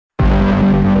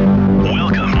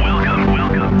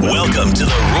Welcome to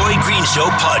the Roy Green Show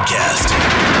podcast.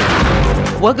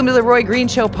 Welcome to the Roy Green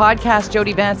Show podcast.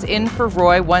 Jody Vance in for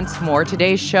Roy once more.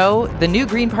 Today's show, the new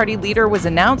Green Party leader was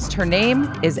announced. Her name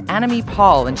is Annamie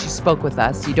Paul, and she spoke with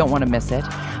us. You don't want to miss it.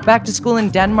 Back to school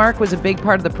in Denmark was a big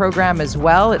part of the program as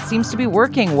well. It seems to be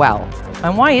working well.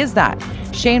 And why is that?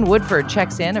 Shane Woodford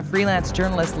checks in. A freelance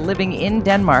journalist living in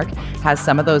Denmark has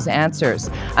some of those answers.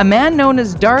 A man known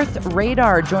as Darth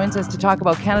Radar joins us to talk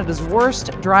about Canada's worst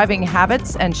driving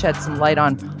habits and shed some light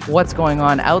on what's going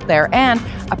on out there. And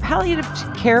a palliative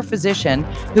care physician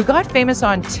who got famous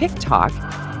on TikTok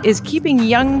is keeping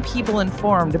young people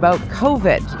informed about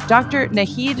COVID. Dr.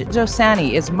 Naheed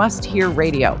Dosani is Must Hear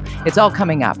Radio. It's all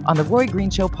coming up on the Roy Green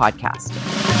Show podcast.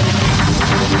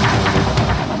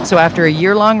 So after a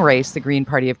year-long race, the Green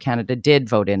Party of Canada did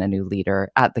vote in a new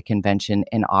leader at the convention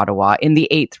in Ottawa, in the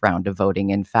 8th round of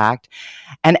voting, in fact.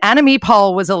 And Annamie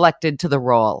Paul was elected to the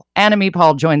role. Annamie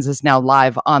Paul joins us now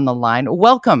live on the line.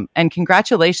 Welcome and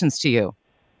congratulations to you.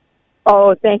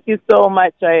 Oh, thank you so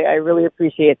much. I really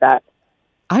appreciate that.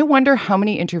 I wonder how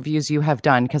many interviews you have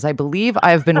done, because I believe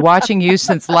I've been watching you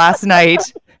since last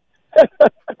night.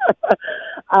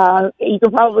 You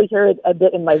can probably hear it a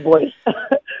bit in my voice.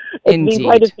 It's Indeed. been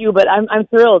quite a few, but I'm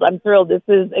thrilled. I'm thrilled. This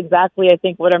is exactly, I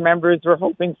think, what our members were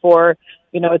hoping for.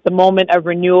 You know, it's a moment of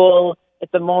renewal.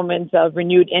 It's a moment of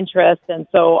renewed interest. And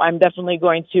so I'm definitely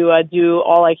going to do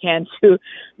all I can to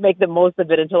make the most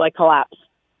of it until I collapse.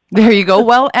 There you go.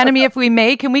 Well, Annamie, if we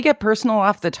may, can we get personal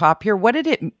off the top here? What did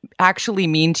it actually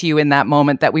mean to you in that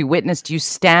moment that we witnessed you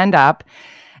stand up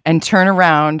and turn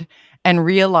around and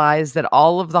realize that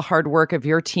all of the hard work of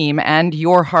your team and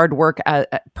your hard work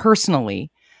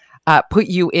personally put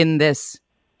you in this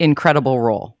incredible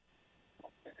role?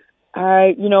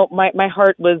 My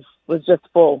heart was just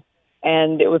full,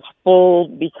 and it was full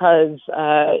because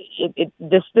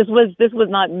this was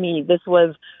not me. This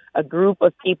was a group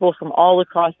of people from all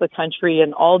across the country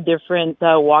and all different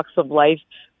walks of life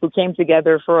who came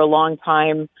together for a long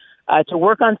time to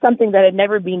work on something that had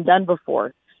never been done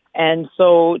before. And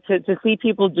so to see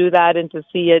people do that and to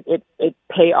see it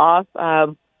pay off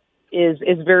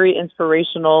is very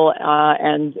inspirational,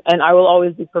 and I will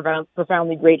always be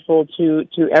profoundly grateful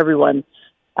to everyone.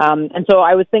 And so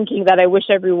I was thinking that I wish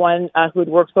everyone who had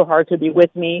worked so hard to be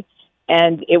with me,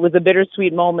 and it was a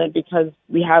bittersweet moment because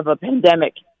we have a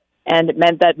pandemic, and it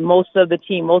meant that most of the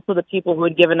team, most of the people who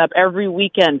had given up every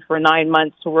weekend for 9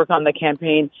 months to work on the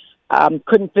campaign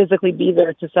couldn't physically be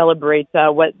there to celebrate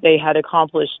what they had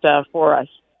accomplished for us.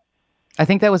 I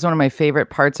think that was one of my favorite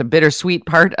parts, a bittersweet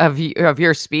part of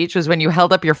your speech, was when you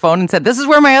held up your phone and said, "This is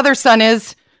where my other son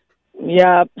is."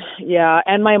 Yeah.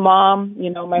 And my mom,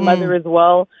 my mother as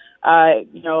well. I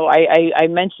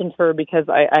mentioned her because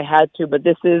I had to, but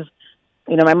this is,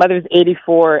 my mother's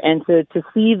 84, and to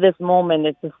see this moment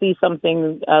and to see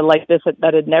something like this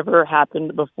that had never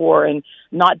happened before, and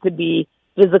not to be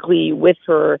physically with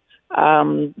her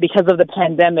because of the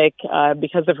pandemic,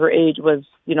 because of her age, was,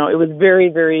 it was very,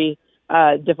 very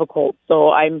difficult.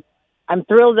 So I'm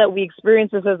thrilled that we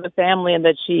experienced this as a family and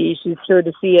that she's here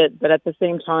to see it. But at the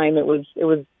same time, it was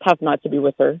tough not to be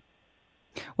with her.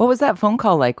 What was that phone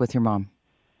call like with your mom?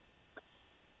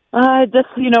 My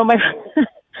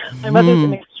mother's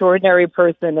an extraordinary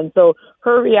person, and so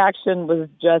her reaction was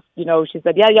just, she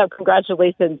said, "Yeah,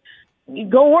 congratulations,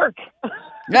 go work."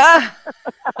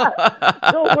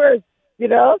 Go work. She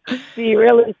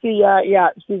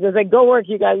says, like, "Go work.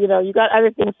 You got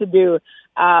other things to do."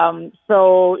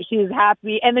 So she's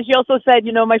happy. And then she also said,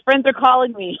 "My friends are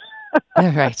calling me."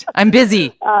 Right. I'm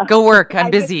busy. Go work.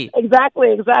 I'm busy.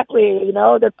 Exactly.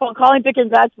 They're calling to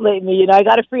congratulate me. I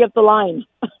got to free up the line.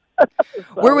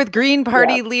 So, we're with Green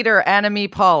Party leader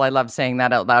Annamie Paul. I love saying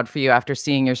that out loud for you after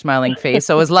seeing your smiling face.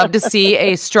 Always love to see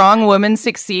a strong woman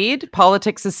succeed,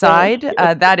 politics aside.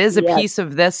 That is a piece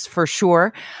of this for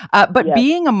sure. But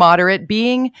being a moderate,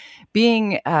 being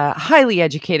highly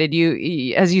educated,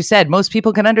 you, as you said, most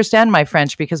people can understand my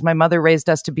French because my mother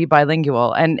raised us to be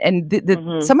bilingual. And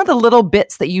some of the little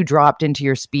bits that you dropped into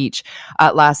your speech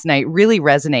last night really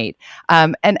resonate.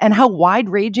 And how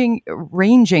wide-ranging,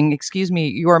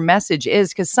 your message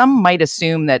is, because some might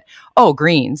assume that,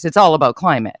 Greens, it's all about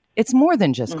climate. It's more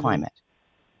than just climate.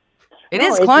 It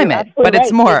is climate, but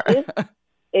it's more.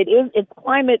 It's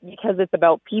climate because it's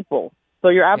about people. So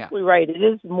you're absolutely right. It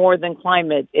is more than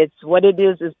climate. It's what it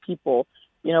is people.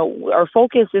 Our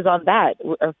focus is on that.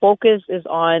 Our focus is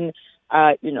on,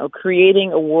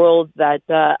 creating a world that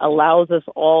allows us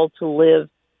all to live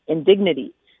in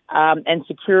dignity and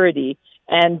security.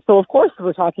 And so, of course,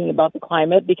 we're talking about the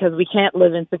climate because we can't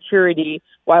live in security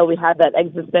while we have that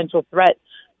existential threat.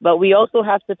 but we also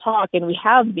have to talk, and we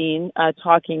have been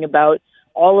talking about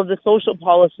all of the social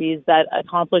policies that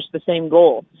accomplish the same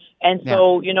goal. And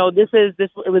so, you know, it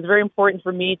was very important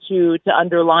for me to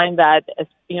underline that,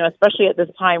 you know, especially at this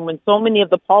time when so many of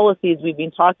the policies we've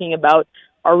been talking about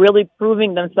are really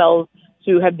proving themselves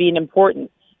to have been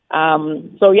important.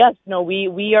 So yes, no,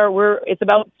 it's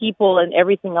about people, and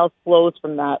everything else flows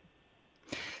from that.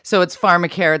 So it's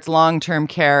pharmacare, it's long-term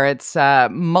care, it's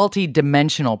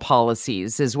multi-dimensional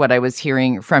policies is what I was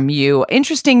hearing from you.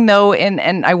 Interesting, though,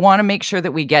 and I want to make sure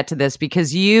that we get to this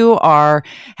because you are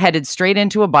headed straight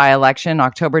into a by-election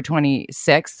October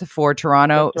 26th for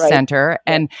Toronto Centre,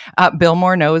 and Bill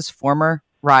Morneau's former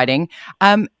riding.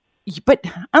 But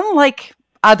unlike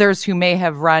others who may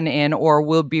have run in or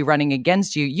will be running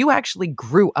against you, you actually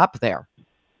grew up there.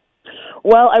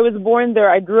 Well, I was born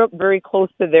there. I grew up very close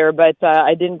to there, but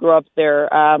I didn't grow up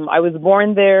there. I was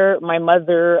born there. My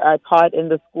mother taught in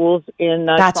the schools in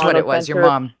That's Toronto what it was, Centre. your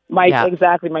mom.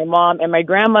 Exactly, my mom and my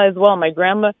grandma as well. My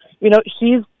grandma, you know,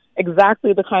 she's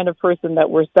exactly the kind of person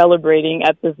that we're celebrating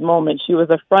at this moment. She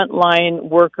was a frontline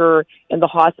worker in the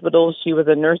hospital. She was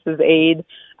a nurse's aide.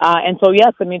 And so,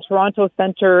 yes, I mean, Toronto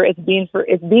Centre, it's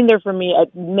been there for me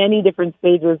at many different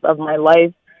stages of my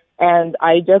life. And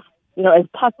I just, you know, as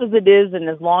tough as it is and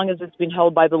as long as it's been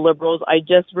held by the Liberals, I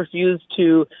just refuse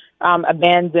to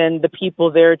abandon the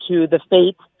people there to the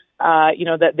fate, you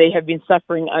know, that they have been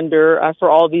suffering under for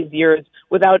all these years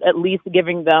without at least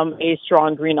giving them a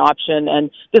strong green option.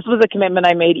 And this was a commitment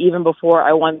I made even before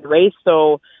I won the race.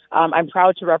 So I'm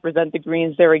proud to represent the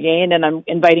Greens there again. And I'm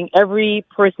inviting every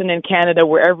person in Canada,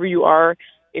 wherever you are,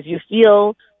 if you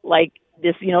feel like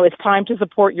this, you know, it's time to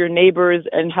support your neighbors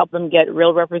and help them get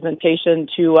real representation,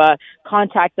 to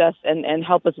contact us and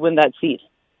help us win that seat.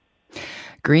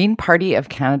 Green Party of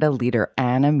Canada leader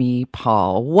Annamie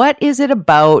Paul, what is it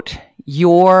about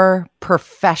your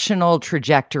professional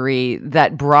trajectory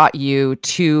that brought you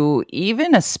to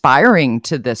even aspiring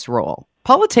to this role?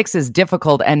 Politics is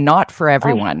difficult and not for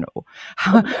everyone.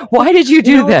 Why did you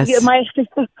do this?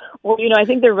 Well, you know, I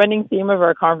think the running theme of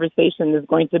our conversation is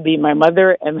going to be my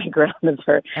mother and my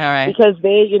grandmother. All right. Because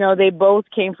they both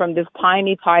came from this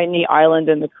tiny, tiny island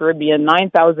in the Caribbean,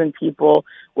 9,000 people,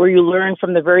 where you learn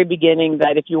from the very beginning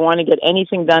that if you want to get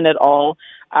anything done at all,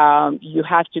 you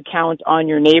have to count on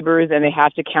your neighbors and they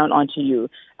have to count on you.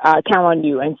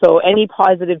 And so any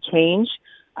positive change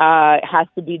has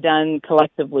to be done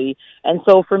collectively. And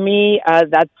so for me,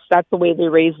 that's the way they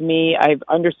raised me. I've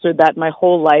understood that my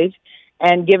whole life.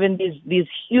 And given these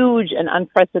huge and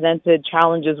unprecedented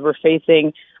challenges we're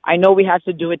facing, I know we have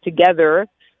to do it together.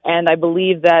 And I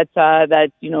believe that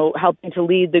you know, helping to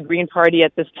lead the Green Party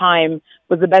at this time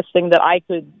was the best thing that I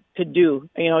could do,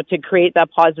 you know, to create that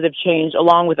positive change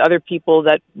along with other people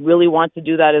that really want to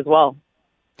do that as well.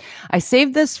 I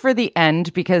saved this for the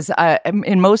end because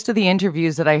in most of the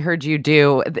interviews that I heard you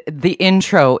do, the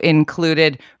intro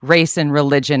included race and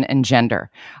religion and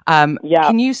gender.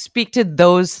 Can you speak to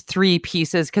those three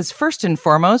pieces? Because first and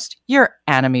foremost, you're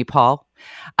Annamie Paul,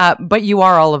 but you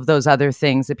are all of those other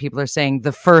things that people are saying,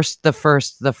 the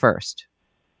first.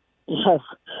 Yes.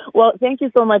 Well, thank you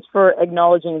so much for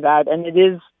acknowledging that. And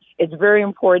it's very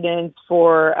important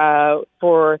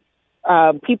for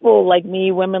people like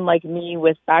me, women like me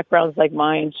with backgrounds like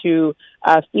mine to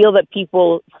feel that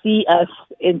people see us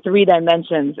in three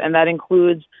dimensions. And that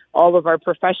includes all of our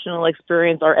professional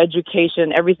experience, our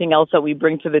education, everything else that we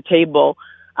bring to the table.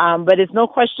 But it's no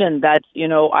question that, you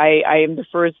know, I am the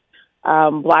first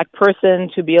Black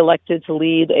person to be elected to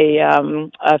lead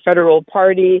a federal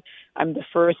party. I'm the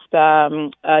first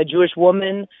Jewish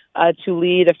woman to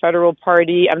lead a federal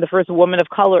party. I'm the first woman of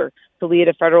color to lead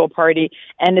a federal party.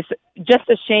 And it's just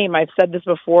a shame, I've said this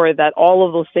before, that all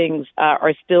of those things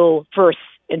are still first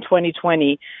in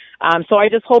 2020. So I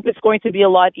just hope it's going to be a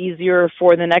lot easier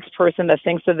for the next person that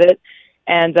thinks of it.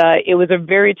 And it was a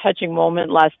very touching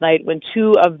moment last night when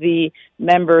two of the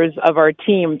members of our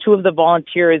team, two of the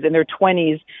volunteers in their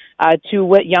 20s,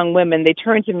 two young women, they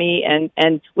turned to me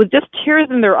and with just tears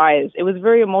in their eyes, it was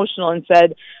very emotional, and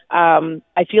said,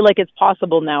 I feel like it's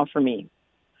possible now for me.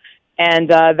 And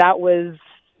that was,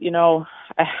 you know,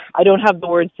 I don't have the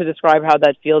words to describe how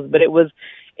that feels, but it was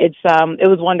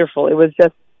wonderful. It was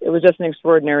just an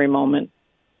extraordinary moment.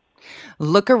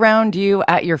 Look around you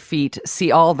at your feet,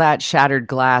 see all that shattered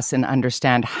glass, and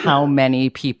understand how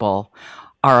many people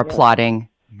are applauding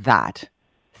that.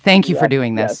 Thank you for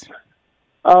doing this. Yes.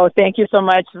 Oh, thank you so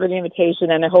much for the invitation,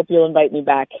 and I hope you'll invite me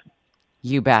back.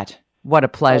 You bet. What a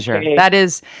pleasure. Okay. That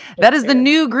is the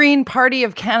new Green Party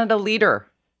of Canada leader,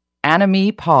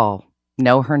 Annamie Paul.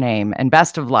 Know her name, and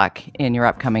best of luck in your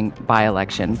upcoming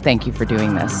by-election. Thank you for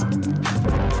doing this.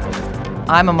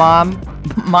 I'm a mom.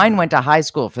 Mine went to high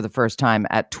school for the first time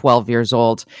at 12 years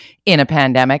old in a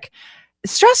pandemic.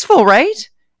 Stressful, right?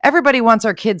 Everybody wants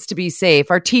our kids to be safe,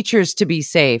 our teachers to be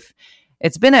safe.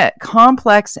 It's been a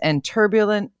complex and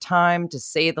turbulent time, to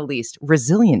say the least.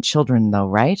 Resilient children, though,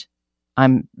 right?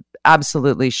 I'm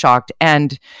absolutely shocked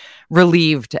and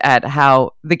relieved at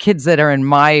how the kids that are in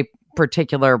my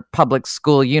particular public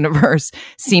school universe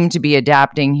seem to be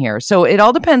adapting here. So it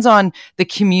all depends on the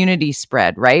community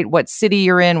spread, right? What city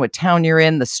you're in, what town you're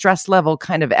in, the stress level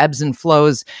kind of ebbs and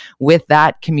flows with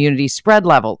that community spread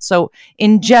level. So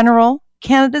in general,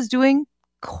 Canada's doing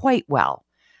quite well.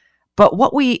 But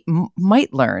what we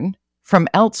might learn from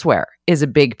elsewhere is a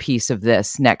big piece of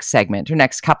this next segment, or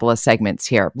next couple of segments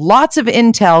here. Lots of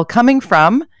intel coming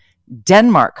from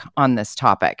Denmark on this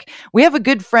topic. We have a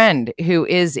good friend who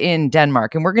is in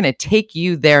Denmark, and we're going to take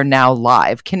you there now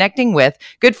live, connecting with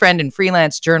good friend and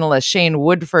freelance journalist Shane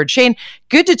Woodford. Shane,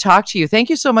 good to talk to you. Thank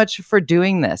you so much for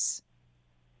doing this.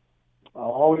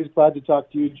 Always glad to talk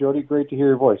to you, Jody. Great to hear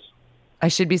your voice. I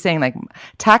should be saying like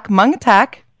tak mange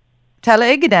tak. Tale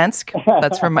ikke dansk.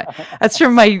 That's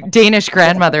from my Danish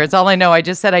grandmother. It's all I know. I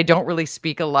just said I don't really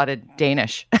speak a lot of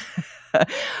Danish.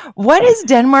 What is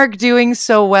Denmark doing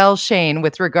so well, Shane,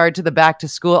 with regard to the back to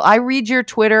school? I read your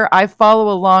Twitter. I follow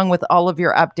along with all of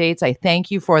your updates. I thank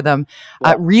you for them.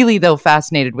 Yeah. Really, though,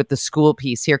 fascinated with the school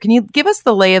piece here. Can you give us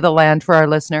the lay of the land for our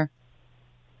listener?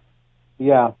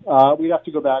 Yeah, we'd have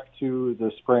to go back to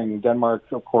the spring. Denmark,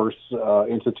 of course,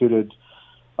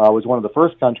 was one of the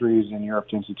first countries in Europe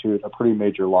to institute a pretty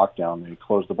major lockdown. They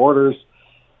closed the borders.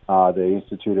 They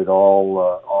instituted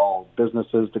all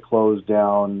businesses to close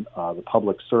down. The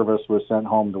public service was sent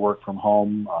home to work from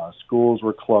home. Schools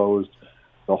were closed,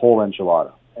 the whole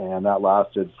enchilada. And that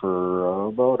lasted for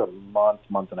about a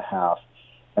month and a half.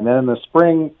 And then in the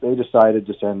spring, they decided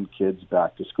to send kids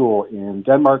back to school. In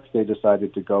Denmark, they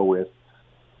decided to go with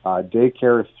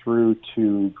daycare through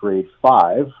to grade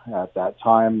 5. At that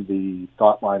time, the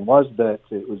thought line was that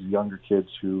it was younger kids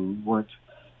who weren't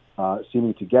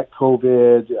seeming to get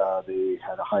COVID. They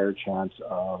had a higher chance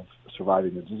of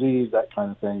surviving the disease, that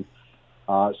kind of thing.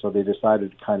 So they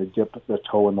decided to kind of dip the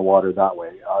toe in the water that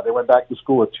way. They went back to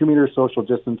school with 2-meter social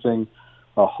distancing,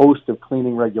 a host of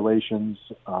cleaning regulations,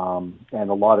 and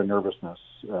a lot of nervousness,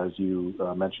 as you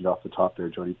mentioned off the top there,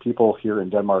 Jody. People here in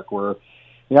Denmark were,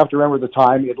 you have to remember the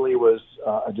time, Italy was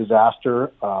a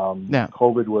disaster.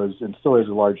 COVID was, and still is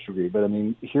a large degree, but I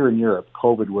mean, here in Europe,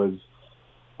 COVID was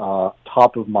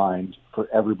top of mind for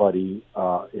everybody.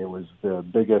 It was the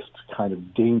biggest kind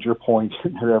of danger point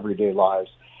in their everyday lives.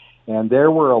 And there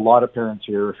were a lot of parents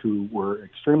here who were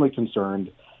extremely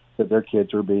concerned that their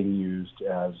kids were being used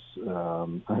as,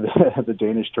 the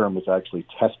Danish term is actually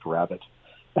test rabbit.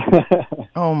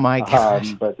 Oh my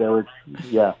gosh. But they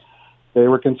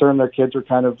were concerned their kids were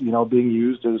kind of, being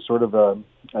used as sort of a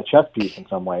chess piece in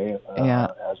some way,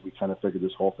 as we kind of figured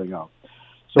this whole thing out.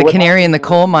 So the canary in the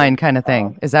coal mine kind of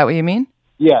thing. Is that what you mean?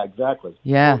 Yeah, exactly.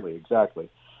 Yeah. Totally, exactly.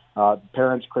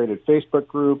 Parents created Facebook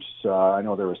groups. I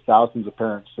know there was thousands of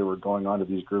parents that were going onto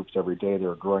these groups every day. They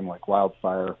were growing like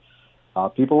wildfire.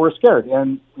 People were scared,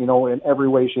 and, in every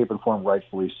way, shape, and form,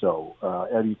 rightfully so.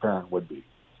 Any parent would be.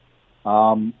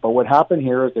 But what happened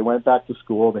here is they went back to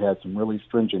school. They had some really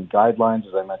stringent guidelines,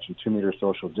 as I mentioned, 2-meter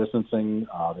social distancing.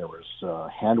 There was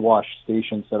hand wash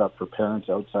stations set up for parents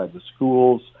outside the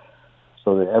schools,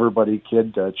 so that everybody,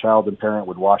 child, and parent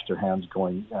would wash their hands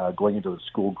going into the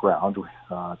school ground.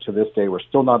 To this day, we're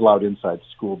still not allowed inside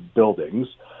school buildings.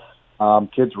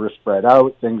 Kids were spread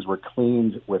out. Things were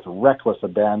cleaned with reckless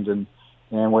abandon.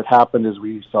 And what happened is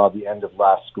we saw the end of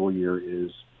last school year is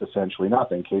essentially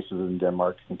nothing. Cases in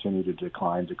Denmark continue to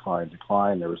decline.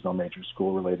 There was no major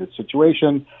school-related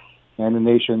situation. And the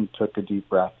nation took a deep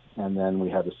breath. And then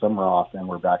we had the summer off, and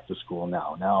we're back to school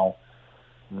now. Now,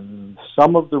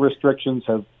 some of the restrictions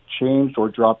have changed or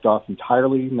dropped off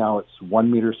entirely. Now it's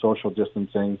 1-meter social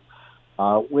distancing,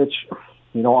 which,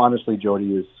 honestly,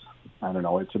 Jody, is, I don't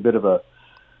know, it's a bit of a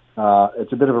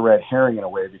red herring in a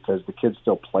way, because the kids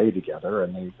still play together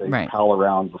and they right. pal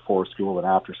around before school and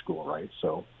after school, right?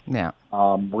 So yeah,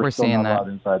 we're still seeing not that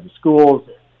allowed inside the schools,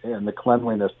 and the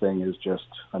cleanliness thing is just,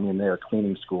 they are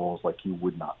cleaning schools like you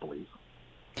would not believe.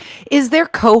 Is there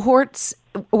cohorts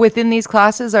within these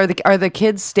classes? Are the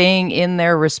kids staying in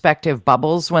their respective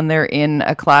bubbles when they're in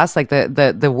a class, like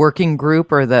the working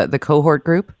group or the cohort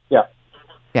group? Yeah.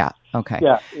 Yeah. Okay.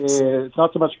 Yeah. It's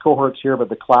not so much cohorts here, but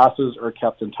the classes are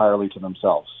kept entirely to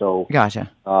themselves. So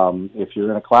gotcha. If you're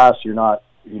in a class, you're not,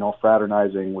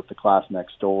 fraternizing with the class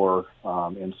next door.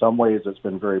 In some ways, it's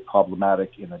been very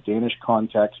problematic in a Danish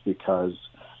context, because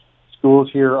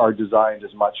schools here are designed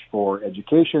as much for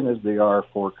education as they are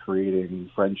for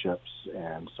creating friendships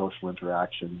and social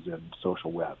interactions and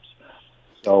social webs.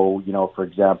 So, for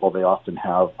example, they often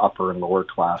have upper and lower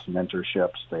class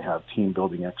mentorships. They have team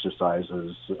building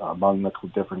exercises among the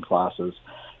different classes,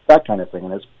 that kind of thing.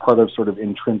 And it's part of sort of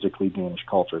intrinsically Danish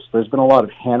culture. So there's been a lot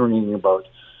of hand-wringing about,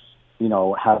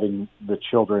 having the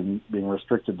children being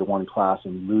restricted to one class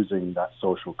and losing that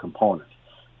social component.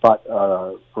 But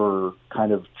for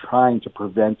kind of trying to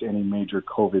prevent any major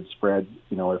COVID spread,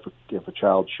 if a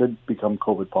child should become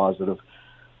COVID positive,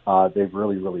 they've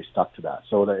really, really stuck to that.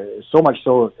 So much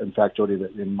so, in fact, Jody,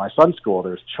 that in my son's school,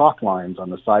 there's chalk lines on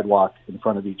the sidewalk in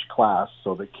front of each class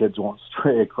so that kids won't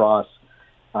stray across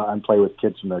and play with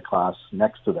kids from their class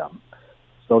next to them.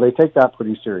 So they take that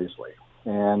pretty seriously.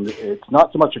 And it's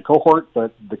not so much a cohort,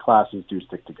 but the classes do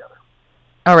stick together.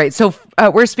 All right. So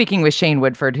we're speaking with Shane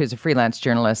Woodford, who's a freelance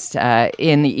journalist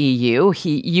in the EU.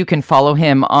 You can follow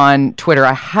him on Twitter.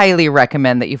 I highly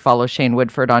recommend that you follow Shane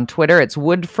Woodford on Twitter. It's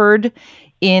Woodford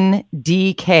in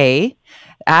DK,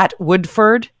 at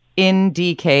Woodford in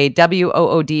DK,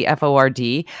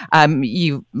 WOODFORD.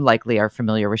 You likely are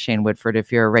familiar with Shane Woodford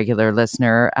if you're a regular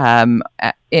listener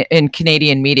in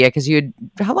Canadian media, because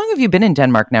how long have you been in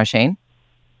Denmark now, Shane?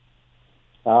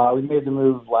 We made the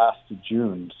move last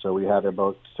June, so we had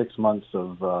about 6 months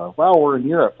of, we're in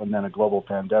Europe, and then a global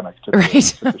pandemic took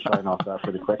the shine off that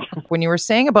pretty quick. When you were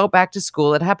saying about back to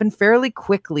school, it happened fairly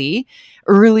quickly,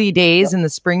 early days in the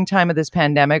springtime of this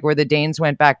pandemic where the Danes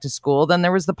went back to school. Then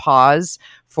there was the pause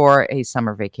for a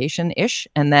summer vacation-ish,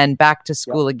 and then back to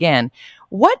school again.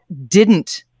 What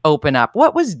didn't open up?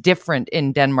 What was different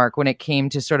in Denmark when it came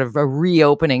to sort of a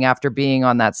reopening after being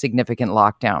on that significant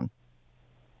lockdown?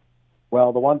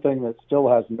 Well, the one thing that still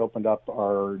hasn't opened up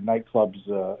are nightclubs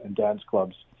and dance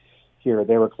clubs here.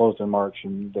 They were closed in March,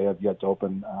 and they have yet to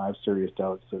open. I have serious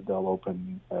doubts that they'll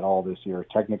open at all this year.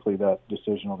 Technically, that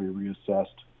decision will be reassessed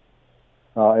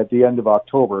at the end of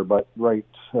October, but right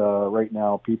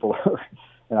now people are,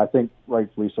 and I think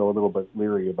rightfully so, a little bit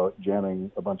leery about jamming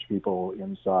a bunch of people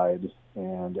inside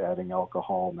and adding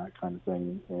alcohol and that kind of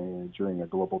thing during a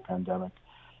global pandemic.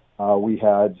 We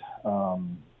had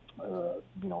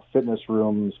fitness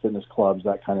rooms, fitness clubs,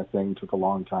 that kind of thing took a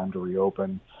long time to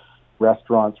reopen.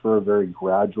 Restaurants were a very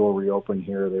gradual reopen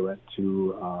here. They went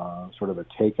to sort of a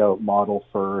takeout model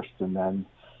first, and then,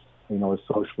 a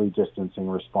socially distancing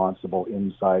responsible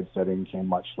inside setting came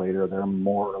much later. They're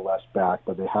more or less back,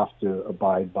 but they have to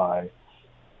abide by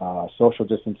social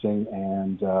distancing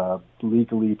and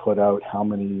legally put out how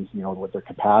many, what their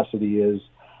capacity is.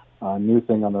 New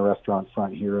thing on the restaurant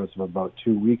front here as of about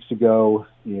 2 weeks ago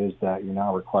is that you're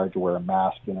now required to wear a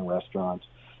mask in a restaurant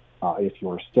if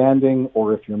you're standing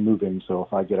or if you're moving. So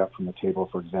if I get up from the table,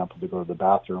 for example, to go to the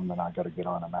bathroom, then I got to get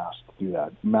on a mask to do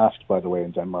that. Masks, by the way,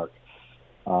 in Denmark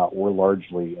were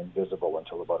largely invisible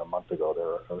until about a month ago.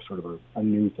 They're sort of a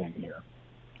new thing here.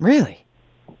 Really?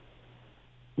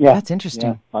 Yeah. That's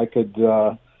interesting. Yeah. I could,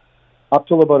 up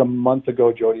till about a month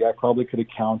ago, Jody, I probably could have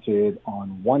counted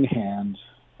on one hand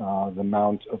the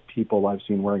amount of people I've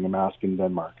seen wearing a mask in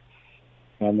Denmark.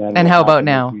 And how about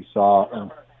now? We saw,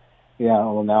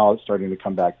 now it's starting to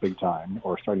come back big time,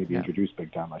 or starting to be introduced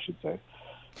big time, I should say.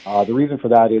 The reason for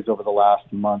that is over the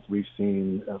last month, we've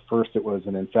seen, first it was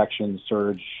an infection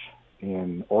surge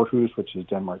in Aarhus, which is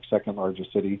Denmark's second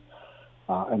largest city.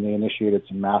 And they initiated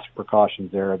some mask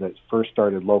precautions there that first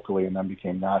started locally and then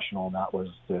became national. And that was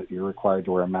that you're required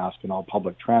to wear a mask in all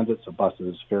public transit, so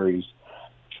buses, ferries,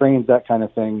 trains, that kind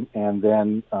of thing. And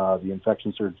then the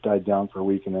infection surge died down for a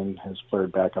week and then has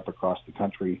flared back up across the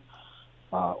country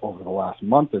over the last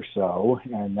month or so.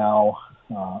 And now,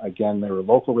 again, there were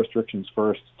local restrictions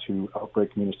first to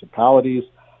outbreak municipalities,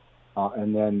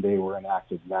 and then they were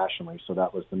enacted nationally. So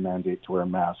that was the mandate to wear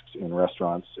masks in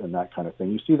restaurants and that kind of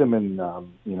thing. You see them in,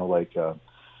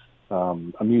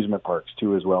 amusement parks,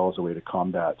 too, as well, as a way to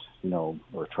combat,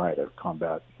 or try to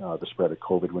combat the spread of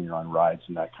COVID when you're on rides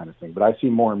and that kind of thing. But I see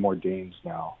more and more Danes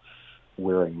now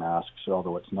wearing masks,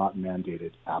 although it's not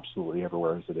mandated absolutely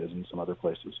everywhere as it is in some other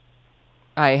places.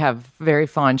 I have very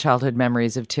fond childhood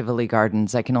memories of Tivoli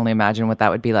Gardens. I can only imagine what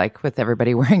that would be like with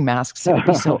everybody wearing masks. It would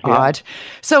be so odd.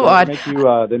 So odd.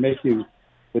 They make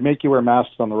you wear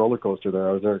masks on the roller coaster there.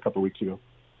 I was there a couple of weeks ago.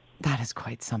 That is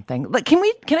quite something. Like, can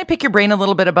I pick your brain a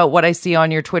little bit about what I see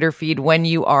on your Twitter feed when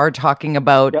you are talking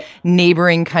about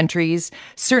neighboring countries?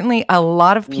 Certainly a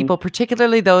lot of people,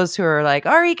 particularly those who are like,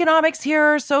 our economics here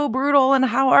are so brutal and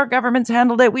how our government's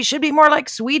handled it. We should be more like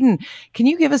Sweden. Can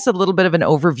you give us a little bit of an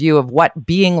overview of what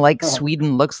being like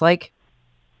Sweden looks like?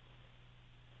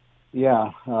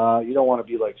 Yeah, you don't want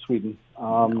to be like Sweden.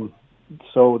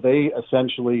 So they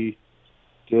essentially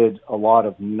did a lot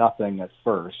of nothing at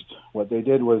first. What they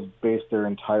did was base their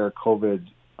entire COVID,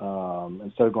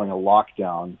 instead of going a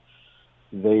lockdown,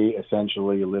 they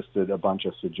essentially listed a bunch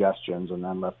of suggestions and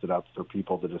then left it up for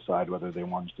people to decide whether they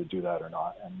wanted to do that or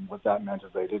not. And what that meant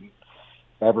is they didn't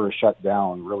ever shut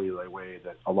down really the way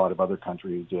that a lot of other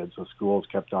countries did. So schools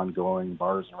kept on going,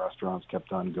 bars and restaurants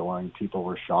kept on going, people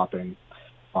were shopping.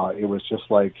 It was just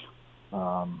like,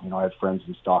 I had friends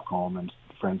in Stockholm and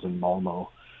friends in Malmo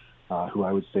who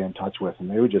I would stay in touch with, and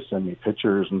they would just send me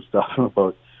pictures and stuff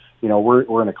about,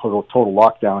 we're in a total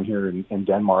lockdown here in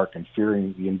Denmark and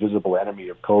fearing the invisible enemy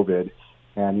of COVID.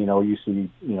 And, you see,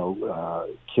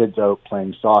 kids out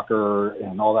playing soccer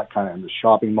and all that kind of, and the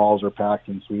shopping malls are packed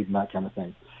in Sweden, that kind of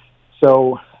thing.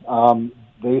 So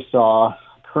they saw,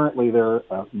 currently there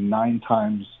are 9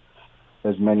 times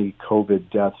as many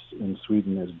COVID deaths in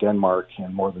Sweden as Denmark,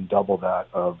 and more than double that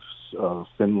of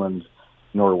Finland,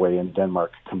 Norway, and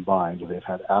Denmark combined. They've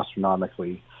had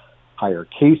astronomically higher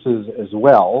cases as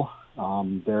well.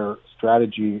 Their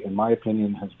strategy, in my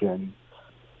opinion, has been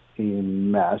a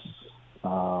mess.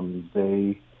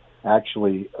 They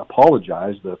actually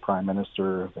apologized. The Prime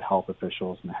Minister, the health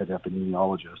officials, and the head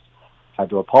epidemiologist had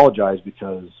to apologize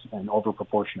because an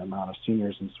overproportionate amount of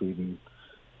seniors in Sweden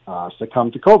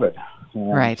succumbed to COVID.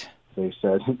 And right. They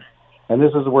said, and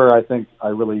this is where I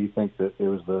really think that it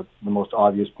was the most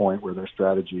obvious point where their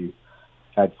strategy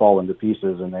had fallen to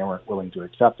pieces and they weren't willing to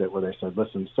accept it, where they said,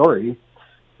 listen, sorry,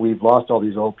 we've lost all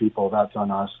these old people, that's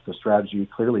on us. The strategy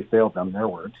clearly failed them, their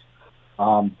words.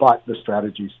 But the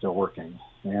strategy is still working.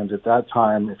 And at that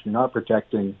time, if you're not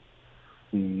protecting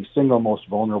the single most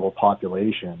vulnerable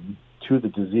population to the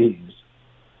disease,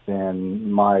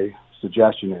 then my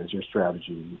suggestion is your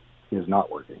strategy is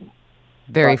not working.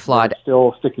 Very flawed. They're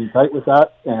still sticking tight with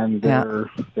that, and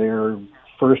their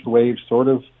first wave sort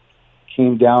of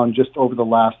came down just over the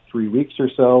last 3 weeks or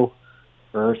so,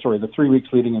 the 3 weeks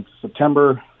leading into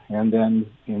September, and then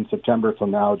in September till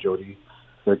now, Jody,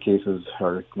 their cases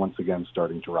are once again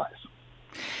starting to rise.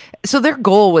 So their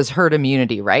goal was herd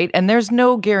immunity, right? And there's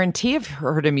no guarantee of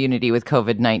herd immunity with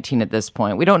COVID-19 at this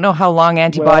point. We don't know how long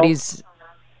antibodies...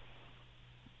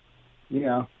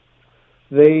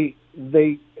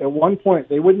 They at one point,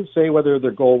 they wouldn't say whether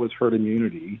their goal was herd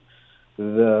immunity.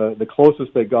 The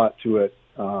closest they got to it,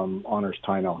 Anders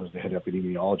Tegnell, who's the head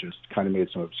epidemiologist, kind of made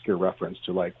some obscure reference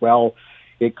to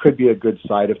it could be a good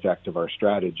side effect of our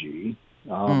strategy.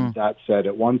 That said,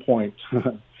 at one point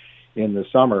in the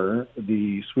summer,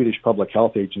 the Swedish Public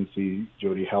Health Agency,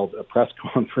 Jody, held a press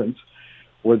conference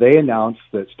where they announced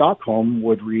that Stockholm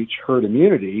would reach herd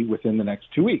immunity within the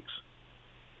next 2 weeks.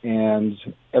 And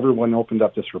everyone opened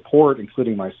up this report,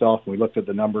 including myself, and we looked at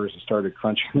the numbers and started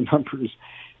crunching the numbers.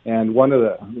 And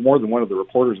more than one of the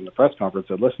reporters in the press conference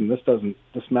said, listen,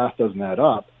 this math doesn't add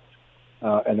up.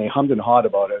 And they hummed and hawed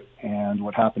about it. And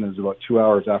what happened is about 2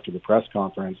 hours after the press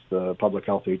conference, the Public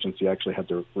Health Agency actually had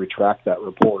to retract that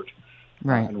report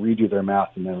and redo their math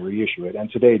and then reissue it.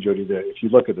 And today, Jody, if you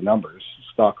look at the numbers,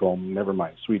 Stockholm, never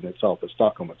mind Sweden itself, but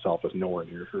Stockholm itself is nowhere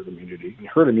near herd immunity. And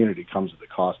herd immunity comes at the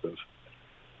cost of,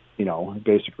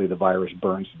 basically the virus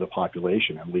burns the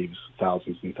population and leaves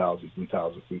thousands and thousands and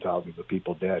thousands and thousands of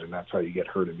people dead. And that's how you get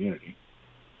herd immunity.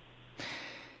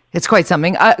 It's quite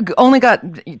something. I only got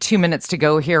 2 minutes to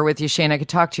go here with you, Shane. I could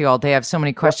talk to you all day. I have so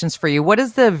many questions for you. What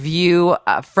is the view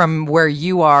from where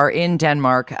you are in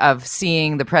Denmark of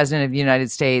seeing the President of the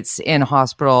United States in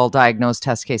hospital diagnosed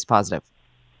test case positive?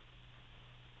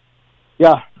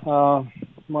 Yeah.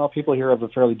 Well, people here have a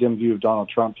fairly dim view of Donald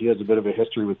Trump. He has a bit of a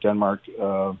history with Denmark.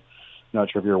 Not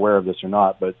sure if you're aware of this or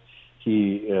not, but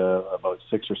he, about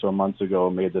 6 or so months ago,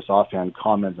 made this offhand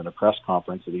comment in a press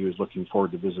conference that he was looking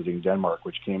forward to visiting Denmark,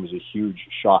 which came as a huge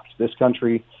shock to this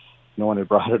country. No one had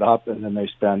brought it up, and then they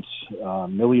spent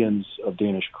millions of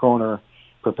Danish kroner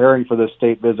preparing for this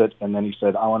state visit, and then he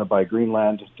said, I want to buy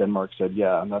Greenland. Denmark said,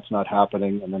 yeah, and that's not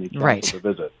happening, and then he canceled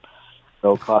the visit.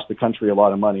 So it cost the country a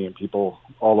lot of money, and people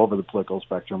all over the political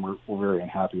spectrum were very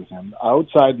unhappy with him.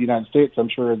 Outside the United States, I'm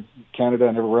sure in Canada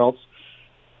and everywhere else,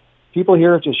 people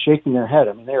here are just shaking their head.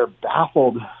 I mean, they are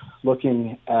baffled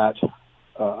looking at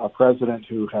a president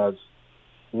who has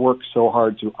worked so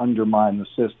hard to undermine the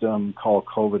system, call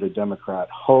COVID a Democrat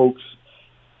hoax,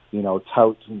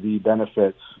 tout the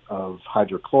benefits of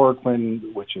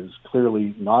hydrochloroquine, which is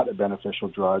clearly not a beneficial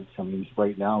drug. I mean,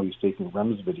 right now he's taking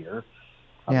Remdesivir.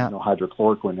 No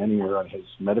hydrochloroquine anywhere on his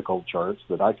medical charts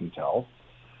that I can tell.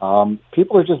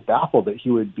 People are just baffled that he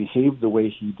would behave the way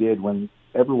he did when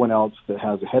everyone else that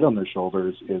has a head on their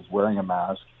shoulders is wearing a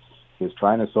mask, is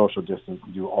trying to social distance,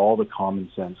 do all the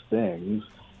common sense things,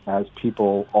 as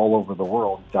people all over the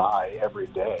world die every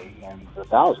day in the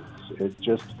thousands.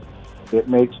 It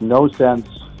makes no sense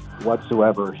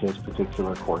whatsoever, his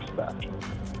particular course of action.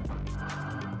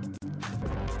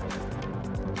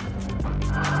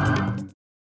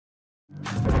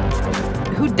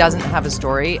 Who doesn't have a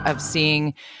story of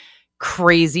seeing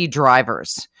crazy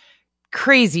drivers,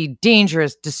 crazy,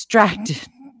 dangerous, distracted,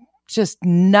 just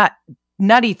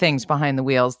nutty things behind the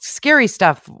wheels, scary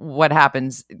stuff? What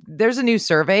happens? There's a new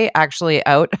survey actually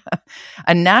out,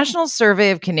 a national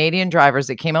survey of Canadian drivers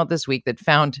that came out this week that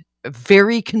found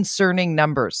very concerning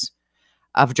numbers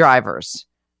of drivers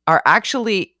are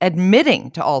actually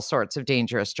admitting to all sorts of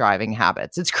dangerous driving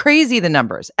habits. It's crazy, the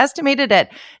numbers. Estimated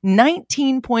at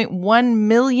 19.1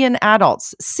 million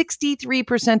adults,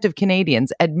 63% of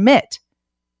Canadians admit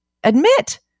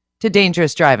to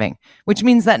dangerous driving, which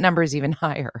means that number is even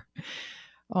higher.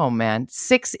 Oh man,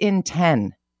 6 in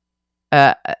 10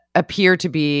 appear to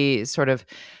be sort of,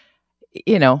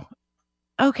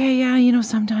 okay, yeah,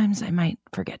 sometimes I might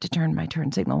forget to turn my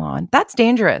turn signal on. That's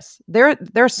dangerous. There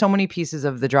are so many pieces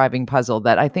of the driving puzzle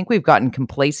that I think we've gotten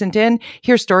complacent in.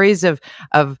 Hear stories of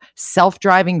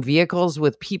self-driving vehicles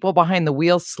with people behind the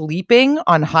wheel sleeping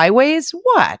on highways.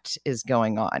 What is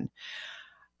going on?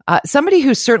 Somebody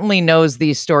who certainly knows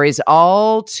these stories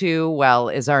all too well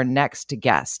is our next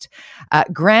guest.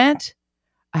 Grant,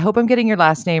 I hope I'm getting your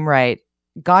last name right.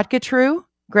 Gotkatru?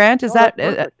 Grant, is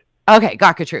that... Okay,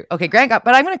 Gotkatru. Okay, Grant,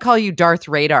 but I'm going to call you Darth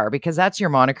Radar because that's your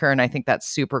moniker, and I think that's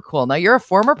super cool. Now, you're a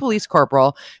former police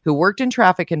corporal who worked in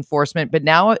traffic enforcement, but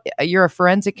now you're a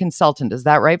forensic consultant. Is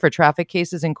that right, for traffic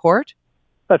cases in court?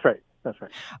 That's right.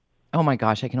 Oh my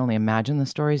gosh, I can only imagine the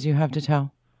stories you have to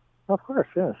tell. Of course,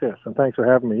 yes. And thanks for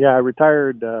having me. Yeah, I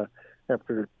retired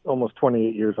after almost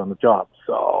 28 years on the job.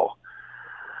 So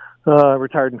I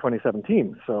retired in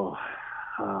 2017. So,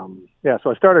 so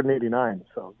I started in 89.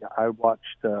 So yeah, I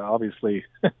watched, obviously,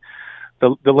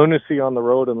 the lunacy on the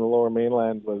road in the Lower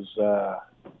Mainland was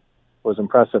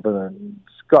impressive. And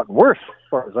it's gotten worse as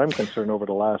far as I'm concerned over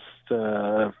the last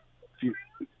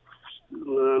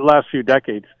few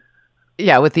decades.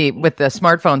 Yeah, with the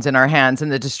smartphones in our hands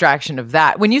and the distraction of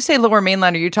that. When you say Lower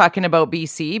Mainland, are you talking about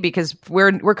BC? Because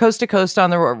we're coast to coast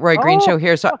on the Roy Green Show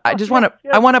here. So I just want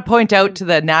to point out to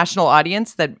the national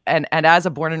audience that and as a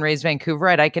born and raised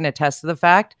Vancouverite, I can attest to the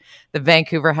fact that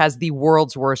Vancouver has the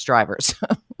world's worst drivers.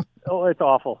 Oh, it's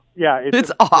awful. Yeah,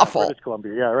 it's awful. British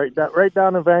Columbia. Yeah, right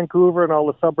down in Vancouver and all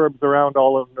the suburbs around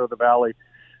all over the valley.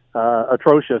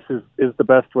 Atrocious is the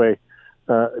best way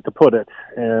to put it.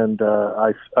 And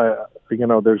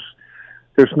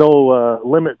there's no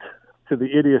limit to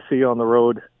the idiocy on the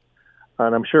road,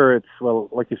 and I'm sure it's, well,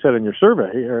 like you said in your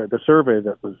survey, the survey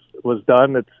that was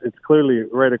done, it's clearly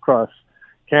right across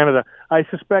Canada. I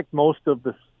suspect most of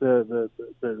the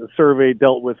survey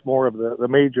dealt with more of the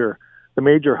major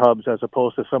hubs as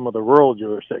opposed to some of the rural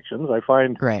jurisdictions. I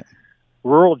find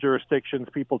rural jurisdictions,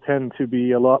 people tend to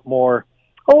be a lot more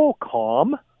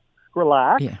calm,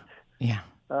 relaxed. Yeah.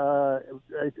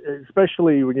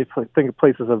 Especially when you think of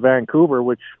places of Vancouver,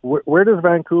 where does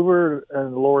Vancouver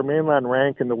and the Lower Mainland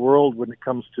rank in the world when it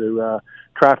comes to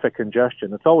traffic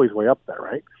congestion? It's always way up there,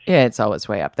 right? Yeah, it's always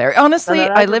way up there. Honestly,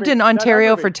 I lived in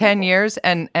Ontario for 10 years,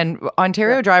 and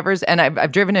Ontario drivers, and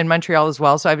I've driven in Montreal as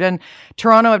well. So I've done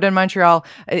Toronto, I've done Montreal.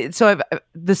 So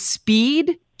the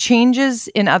speed changes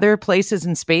in other places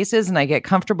and spaces, and I get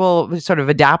comfortable sort of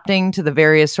adapting to the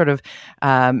various sort of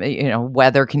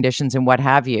weather conditions and what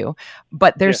have you.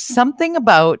 But there's something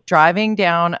about driving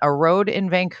down a road in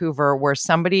Vancouver where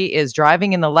somebody is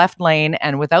driving in the left lane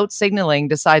and without signaling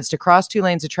decides to cross 2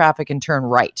 lanes of traffic and turn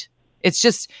right. It's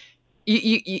just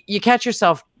you catch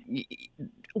yourself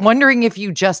wondering if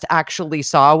you just actually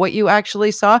saw what you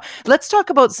actually saw. Let's talk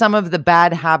about some of the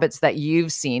bad habits that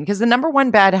you've seen, because the number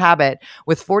one bad habit,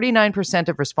 with 49%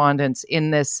 of respondents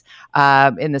in this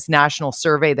national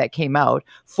survey that came out,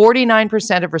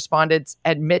 49% of respondents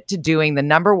admit to doing the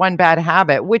number one bad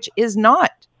habit, which is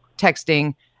not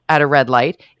texting at a red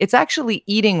light. It's actually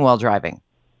eating while driving.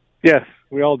 Yes,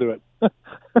 we all do it.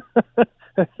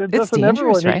 It's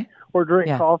dangerous, right? Or drink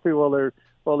coffee while they're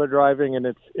driving, and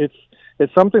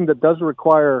it's something that does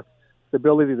require the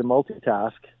ability to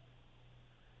multitask,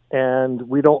 and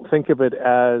we don't think of it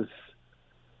as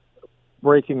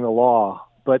breaking the law.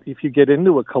 But if you get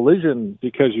into a collision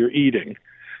because you're eating,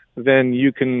 then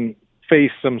you can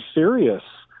face some serious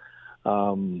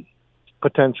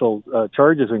potential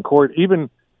charges in court, even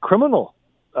criminal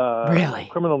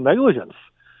negligence,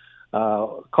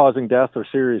 causing death or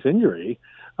serious injury.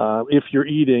 If you're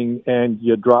eating and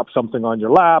you drop something on your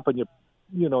lap and you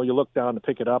you look down to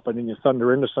pick it up and then you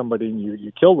thunder into somebody and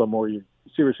you kill them or you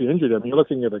seriously injure them, you're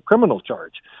looking at a criminal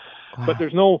charge. Wow. But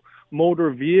there's no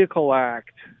Motor Vehicle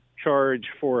Act charge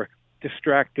for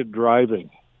distracted driving,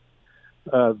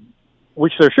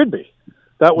 which there should be.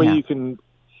 That way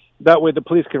the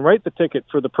police can write the ticket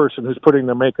for the person who's putting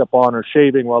their makeup on or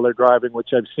shaving while they're driving, which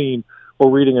I've seen,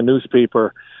 or reading a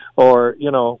newspaper. Or,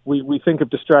 we think of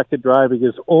distracted driving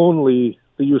as only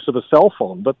the use of a cell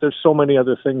phone, but there's so many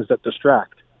other things that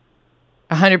distract.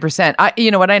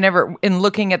 100%. In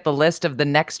looking at the list of the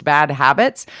next bad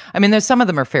habits, I mean, there's some of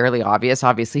them are fairly obvious.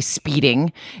 Obviously,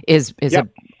 speeding is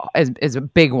a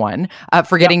big one.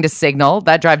 Forgetting to signal,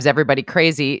 that drives everybody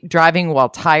crazy. Driving while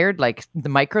tired, like the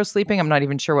micro-sleeping. I'm not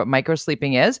even sure what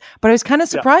micro-sleeping is, but I was kind of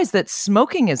surprised that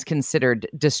smoking is considered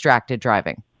distracted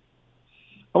driving.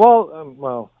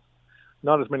 Well,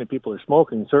 not as many people are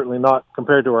smoking, certainly not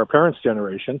compared to our parents'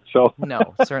 generation. So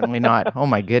no, certainly not. Oh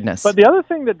my goodness. But the other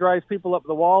thing that drives people up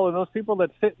the wall are those people that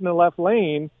sit in the left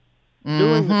lane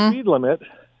doing the speed limit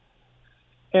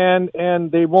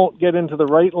and they won't get into the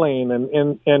right lane.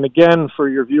 And again, for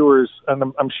your viewers, and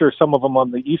I'm sure some of them on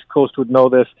the East Coast would know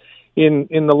this, in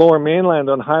the Lower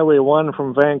Mainland on Highway 1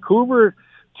 from Vancouver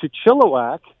to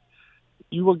Chilliwack,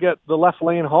 you will get the left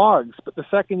lane hogs. But the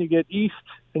second you get east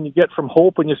and you get from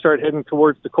Hope and you start heading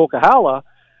towards the Coquihalla,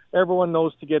 everyone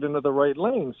knows to get into the right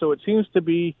lane. So it seems to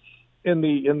be in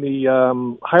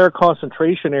the higher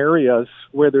concentration areas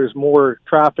where there's more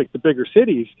traffic, the bigger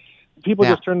cities, people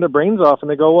just turn their brains off and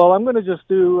they go, well, I'm going to just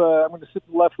I'm going to sit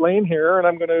in the left lane here and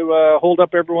I'm going to hold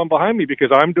up everyone behind me because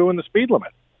I'm doing the speed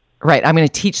limit. Right. I'm going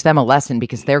to teach them a lesson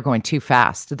because they're going too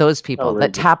fast. Those people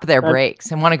that tap their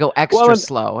brakes and want to go extra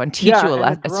slow and teach you a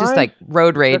lesson. It's just like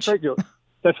road rage. That's right,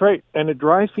 that's right. And it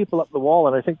drives people up the wall.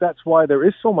 And I think that's why there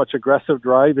is so much aggressive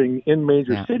driving in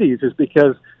major cities, is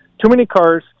because too many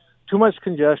cars, too much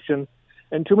congestion,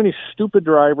 and too many stupid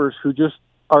drivers who just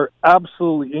are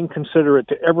absolutely inconsiderate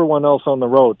to everyone else on the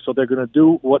road. So they're going to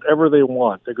do whatever they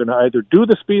want. They're going to either do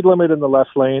the speed limit in the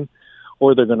left lane,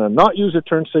 or they're going to not use a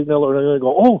turn signal, or they're going to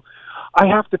go, oh, I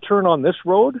have to turn on this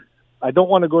road. I don't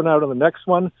want to go down to the next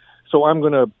one, so I'm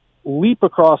going to leap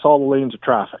across all the lanes of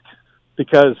traffic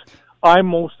because I'm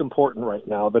most important right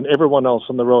now than everyone else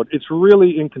on the road. It's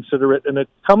really inconsiderate, and it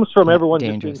comes from everyone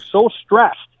just being so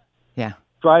stressed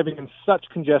driving in such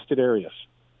congested areas.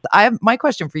 My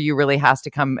question for you really has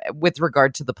to come with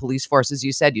regard to the police force. As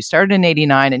you said, you started in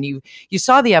 89 and you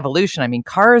saw the evolution. I mean,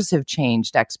 cars have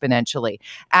changed exponentially,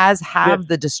 as have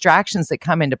the distractions that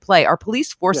come into play. Are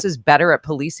police forces better at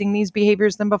policing these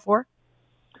behaviors than before?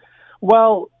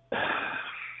 Well,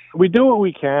 we do what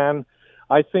we can.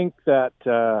 I think that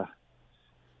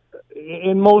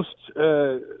in most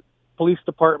police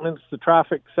departments, the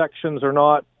traffic sections are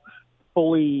not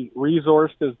fully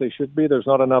resourced as they should be. There's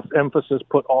not enough emphasis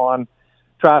put on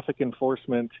traffic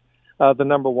enforcement. The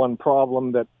number one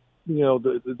problem that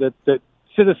that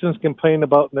citizens complain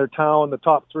about in their town, the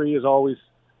top three, is always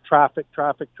traffic.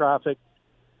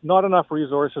 Not enough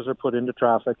resources are put into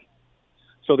traffic.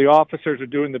 So the officers are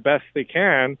doing the best they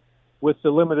can with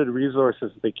the limited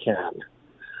resources they can.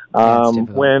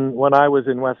 When I was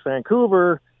in West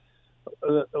Vancouver,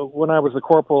 when I was the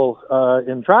corporal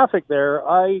in traffic there,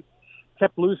 I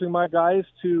kept losing my guys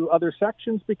to other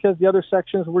sections because the other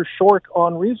sections were short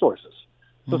on resources.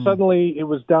 So suddenly it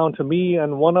was down to me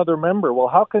and one other member. Well,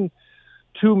 how can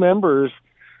two members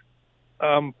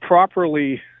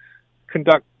properly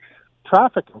conduct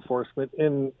traffic enforcement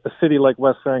in a city like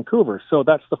West Vancouver? So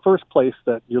that's the first place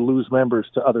that you lose members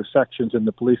to other sections in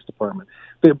the police department.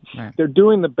 They're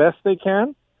doing the best they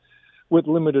can with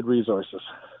limited resources.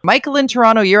 Michael in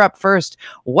Toronto, you're up first.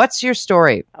 What's your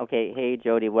story? Okay, hey,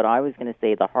 Jody. What I was going to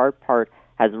say, the hard part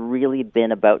has really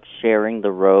been about sharing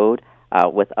the road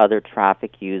with other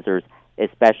traffic users,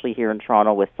 especially here in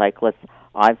Toronto with cyclists.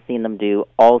 I've seen them do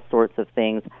all sorts of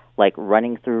things like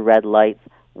running through red lights,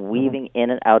 weaving in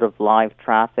and out of live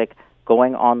traffic,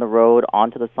 going on the road,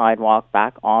 onto the sidewalk,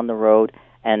 back on the road,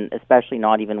 and especially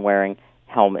not even wearing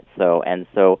helmets. So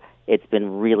it's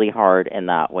been really hard in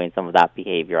that way, in some of that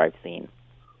behavior I've seen.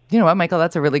 You know what, Michael,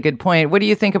 that's a really good point. What do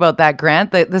you think about that,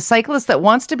 Grant? The cyclist that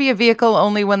wants to be a vehicle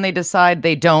only when they decide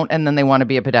they don't, and then they want to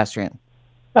be a pedestrian.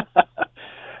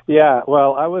 Yeah,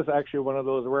 well, I was actually one of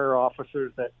those rare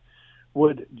officers that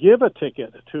would give a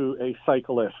ticket to a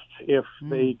cyclist if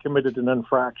they committed an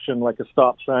infraction like a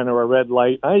stop sign or a red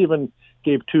light. I even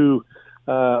gave two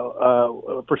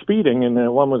for speeding, and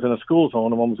one was in a school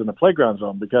zone and one was in a playground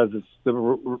zone, because it's the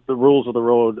rules of the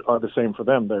road are the same for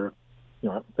them.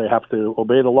 They have to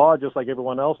obey the law just like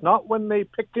everyone else, not when they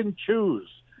pick and choose.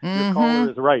 Your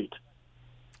caller is right.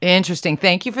 Interesting.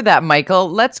 Thank you for that, Michael.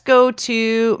 Let's go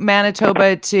to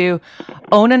Manitoba to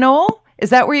Onanol. Is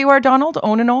that where you are, Donald?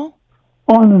 Onanol?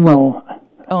 Onanol.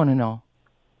 Onanol.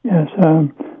 Yes.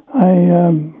 I've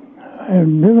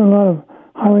driven a lot of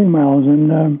highway miles,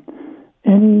 and I've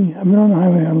been on the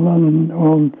highway a lot,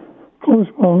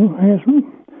 I guess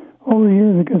over the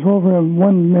years it gets over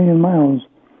 1 million miles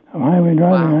of highway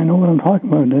driving. Wow. I know what I'm talking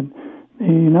about. The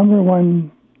number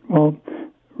one, not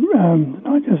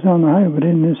just on the highway, but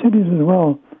in the cities as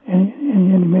well, in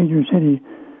any major city,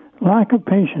 lack of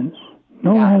patience.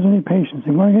 No one has any patience.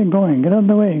 They want to get going, get out of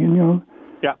the way,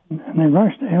 Yeah. And they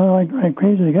rush the hell like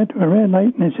crazy. They get to a red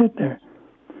light and they sit there.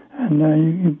 And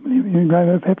you drive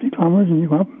at 50 kilometers and you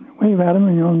go up and wave at them,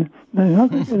 and they're not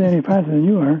going to get any faster than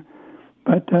you are.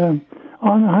 But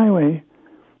on the highway,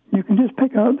 you can just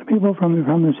pick out the people from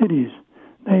the cities.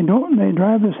 They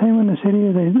drive the same in the city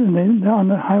as they on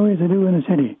the highway as they do in the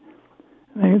city.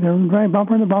 They drive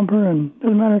bumper to bumper, and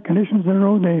doesn't matter the conditions of the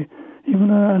road.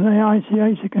 Even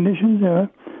icy conditions.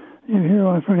 You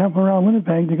hear, for example, around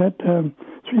Winnipeg, they got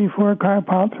 3-4 car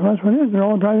pops. So that's what it is. They're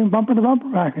all driving bumper to bumper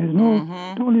back. There's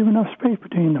don't leave enough space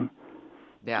between them.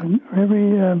 Yeah. And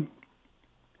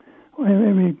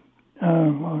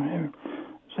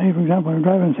say, for example, I'm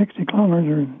driving 60 kilometers,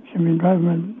 or should be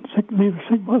driving leave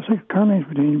six car lengths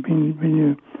between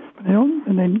you. But they don't,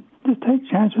 and they just take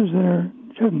chances that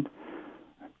shouldn't.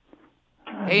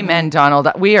 Amen, Donald.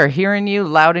 We are hearing you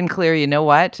loud and clear. You know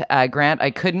what, Grant?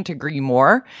 I couldn't agree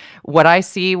more. What I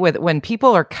see when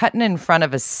people are cutting in front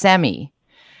of a semi,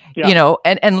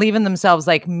 and leaving themselves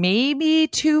like maybe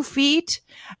 2 feet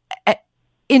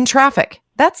in traffic,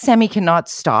 that semi cannot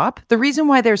stop. The reason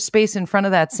why there's space in front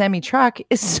of that semi truck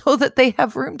is so that they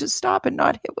have room to stop and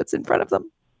not hit what's in front of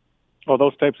them. Well,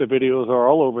 those types of videos are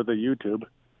all over the YouTube.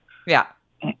 Yeah.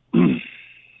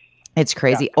 It's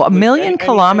crazy. Yeah. 1 million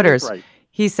kilometers. Right.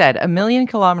 He said 1 million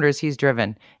kilometers he's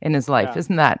driven in his life. Yeah.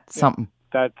 Isn't that something?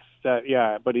 That's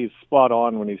but he's spot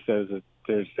on when he says that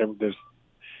there's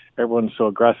everyone's so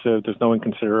aggressive. There's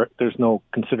no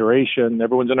consideration.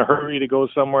 Everyone's in a hurry to go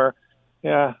somewhere.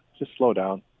 Yeah, just slow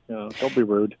down. Don't be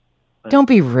rude. Don't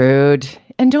be rude,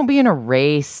 and don't be in a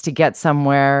race to get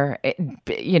somewhere.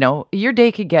 Your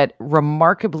day could get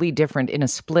remarkably different in a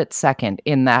split second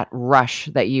in that rush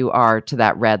that you are to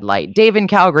that red light. Dave in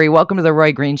Calgary, welcome to the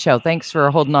Roy Green Show. Thanks for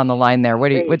holding on the line there.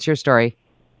 What's your story?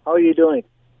 How are you doing?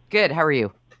 Good. How are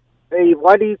you? Hey,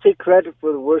 why do you take credit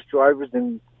for the worst drivers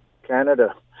in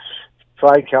Canada?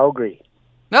 Try Calgary.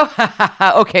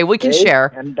 Oh, okay. We can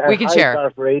share. We can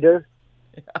share. Raider.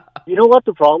 You know what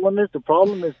the problem is? The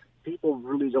problem is people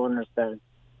really don't understand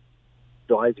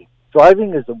driving.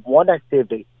 Driving is the one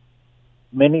activity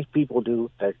many people do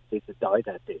that they could die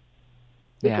that day.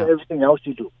 Yeah. Everything else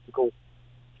you do. You go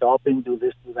shopping, do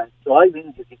this, do that.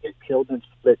 Driving, you can get killed in a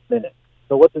split minute.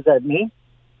 So what does that mean?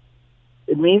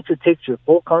 It means it takes your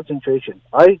full concentration.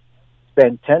 I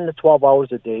spend 10 to 12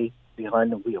 hours a day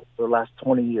behind the wheel for the last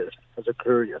 20 years as a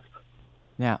courier.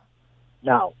 Yeah.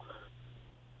 Now,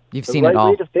 you've seen it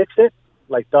all. The right way to fix it,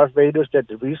 like Darth Vader said,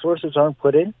 the resources aren't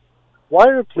put in. Why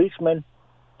are policemen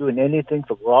doing anything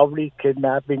for robbery,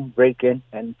 kidnapping, break-in,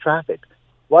 and traffic?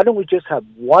 Why don't we just have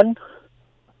one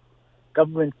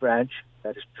government branch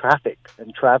that is traffic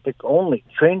and traffic only?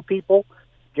 Train people,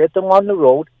 get them on the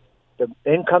road. The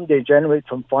income they generate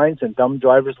from fines and dumb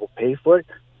drivers will pay for it.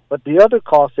 But the other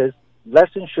cost is less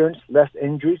insurance, less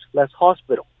injuries, less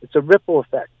hospital. It's a ripple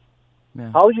effect.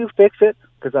 Yeah. How do you fix it?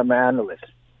 Because I'm an analyst.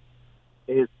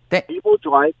 People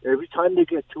drive every time they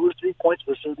get 2 or 3 points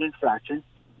for a certain infraction.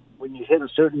 When you hit a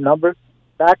certain number,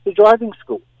 back to driving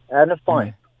school and a fine.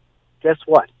 Mm-hmm. Guess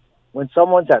what? When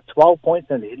someone's at 12 points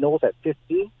and he knows at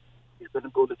 15 he's going to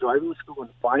go to driving school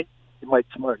and fine, he might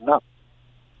smarten up.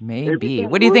 Maybe.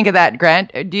 What do you think of that,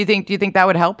 Grant? Do you think that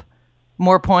would help?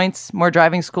 More points, more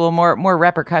driving school, more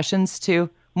repercussions too,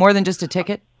 more than just a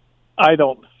ticket? I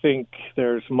don't think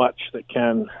there's much that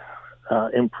can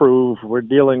improve. We're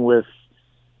dealing with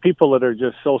people that are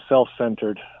just so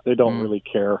self-centered. They don't really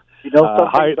care.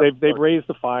 They've raised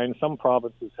the fine. Some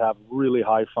provinces have really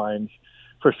high fines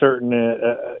for certain.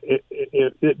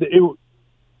 It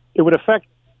would affect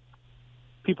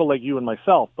people like you and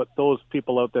myself, but those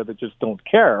people out there that just don't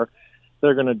care,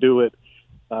 they're going to do it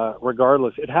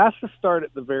regardless. It has to start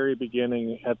at the very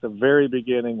beginning,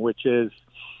 which is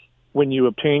when you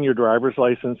obtain your driver's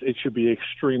license. It should be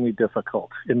extremely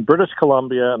difficult. In British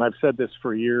Columbia, and I've said this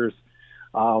for years,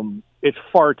 it's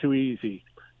far too easy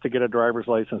to get a driver's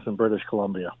license in British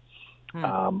Columbia.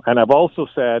 And I've also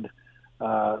said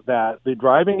that the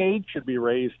driving age should be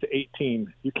raised to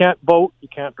 18. You can't vote, you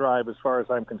can't drive as far as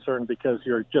I'm concerned because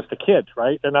you're just a kid,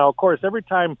 right? And now, of course, every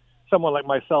time someone like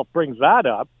myself brings that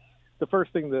up, the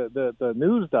first thing the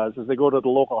news does is they go to the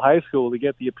local high school to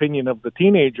get the opinion of the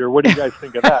teenager. What do you guys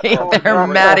think of that? They're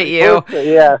mad at you.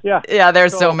 Yeah. They're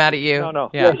so mad at you. No.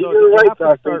 Yeah, So you're you right, have to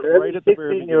Doctor. start right Every at the very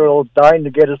beginning. 16-year-old dying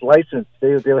to get his license.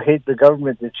 They'll hate the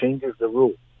government that changes the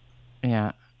rule.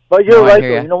 Yeah. But you're No, I right, hear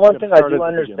though. ya. You know, one thing I Started do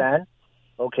at the beginning. understand,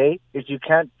 okay, is you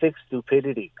can't fix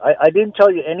stupidity. I didn't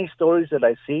tell you any stories that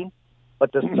I've seen,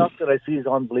 but the stuff that I see is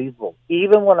unbelievable.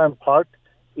 Even when I'm parked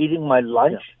eating my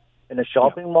lunch in a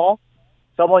shopping mall,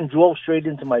 someone drove straight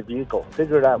into my vehicle.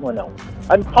 Figure that one out.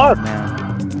 I'm parked.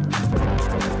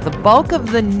 The bulk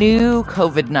of the new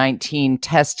COVID-19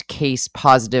 test case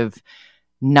positive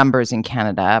numbers in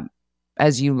Canada,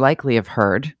 as you likely have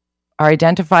heard, are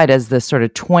identified as the sort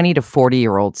of 20 to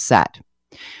 40-year-old set.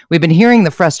 We've been hearing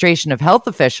the frustration of health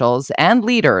officials and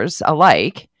leaders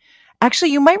alike.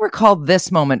 Actually, you might recall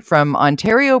this moment from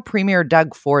Ontario Premier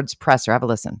Doug Ford's presser. Have a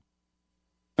listen.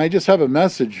 I just have a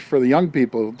message for the young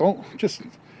people.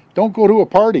 Don't go to a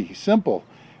party. Simple.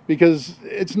 Because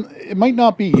it might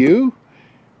not be you,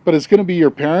 but it's going to be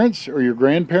your parents or your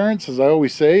grandparents, as I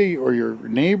always say, or your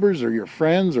neighbors or your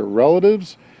friends or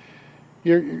relatives.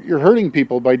 You're hurting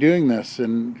people by doing this,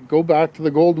 and go back to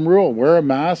the golden rule. Wear a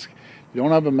mask. If you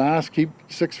don't have a mask, keep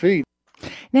 6 feet.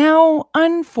 Now,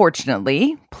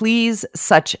 unfortunately, pleas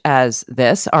such as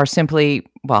this are simply,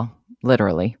 well,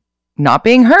 literally, not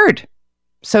being heard.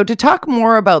 So to talk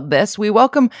more about this, we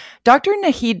welcome Dr.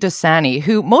 Naheed Dosani,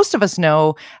 who most of us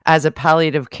know as a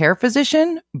palliative care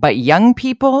physician, but young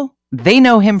people, they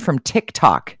know him from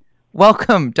TikTok.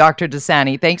 Welcome, Dr.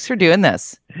 Dosani. Thanks for doing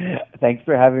this. Thanks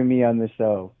for having me on the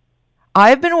show.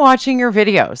 I've been watching your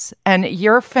videos, and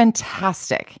you're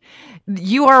fantastic.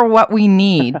 You are what we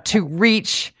need to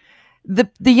reach the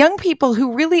young people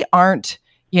who really aren't,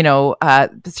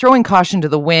 throwing caution to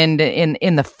the wind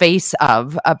in the face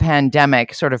of a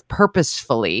pandemic sort of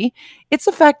purposefully. It's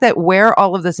the fact that where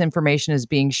all of this information is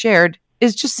being shared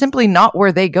is just simply not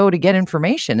where they go to get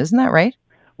information. Isn't that right?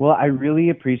 Well, I really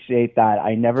appreciate that.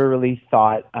 I never really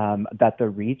thought that the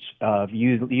reach of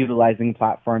utilizing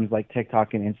platforms like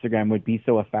TikTok and Instagram would be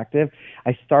so effective.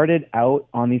 I started out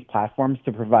on these platforms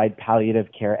to provide palliative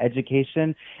care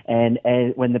education. And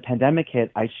when the pandemic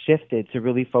hit, I shifted to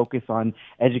really focus on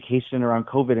education around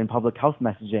COVID and public health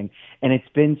messaging. And it's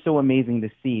been so amazing to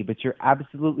see. But you're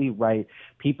absolutely right.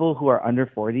 People who are under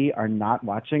 40 are not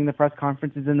watching the press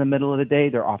conferences in the middle of the day.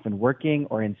 They're often working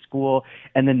or in school.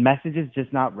 And the message is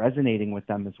just not resonating with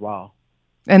them as well.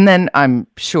 And then I'm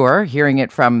sure hearing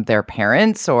it from their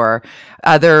parents or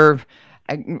other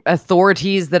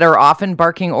authorities that are often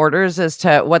barking orders as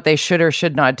to what they should or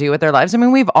should not do with their lives. I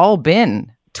mean, we've all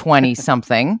been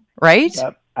 20-something, right?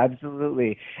 Yep.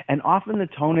 Absolutely. And often the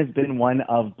tone has been one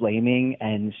of blaming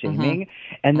and shaming.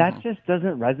 And that just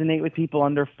doesn't resonate with people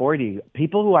under 40.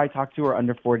 People who I talk to who are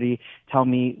under 40 tell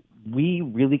me, we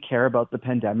really care about the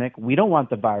pandemic. We don't want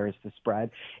the virus to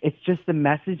spread. It's just the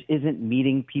message isn't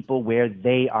meeting people where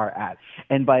they are at.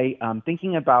 And by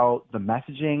thinking about the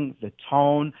messaging, the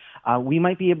tone, we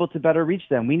might be able to better reach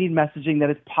them. We need messaging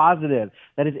that is positive,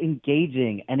 that is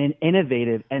engaging and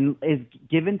innovative, and is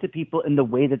given to people in the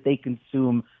way that they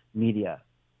consume media.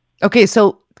 Okay,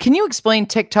 so can you explain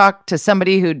TikTok to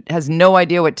somebody who has no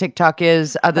idea what TikTok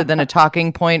is other than a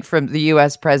talking point from the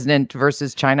U.S. president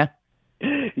versus China?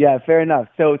 Yeah, fair enough.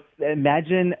 So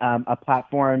imagine a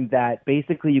platform that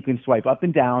basically you can swipe up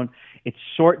and down. It's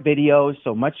short videos,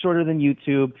 so much shorter than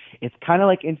YouTube. It's kind of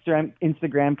like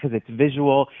Instagram because it's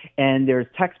visual, and there's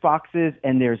text boxes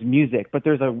and there's music, but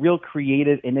there's a real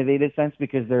creative, innovative sense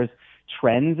because there's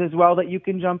trends as well that you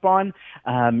can jump on,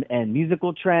 and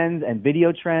musical trends and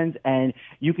video trends, and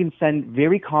you can send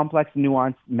very complex,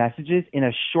 nuanced messages in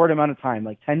a short amount of time,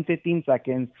 like 10, 15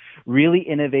 seconds, really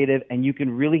innovative, and you can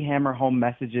really hammer home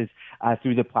messages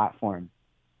through the platform.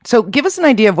 So give us an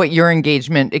idea of what your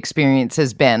engagement experience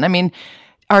has been. I mean,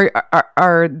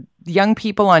 are young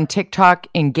people on TikTok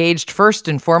engaged first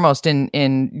and foremost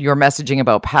in your messaging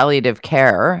about palliative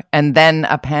care and then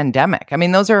a pandemic? I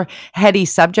mean, those are heady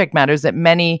subject matters that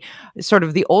many sort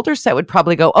of the older set would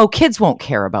probably go, oh, kids won't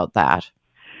care about that.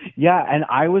 Yeah, and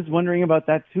I was wondering about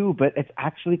that too, but it's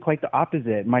actually quite the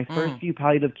opposite. My first few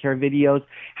palliative care videos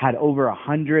had over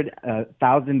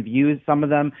 100,000 views. Some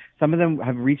of them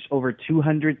have reached over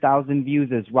 200,000 views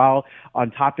as well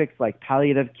on topics like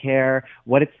palliative care,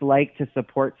 what it's like to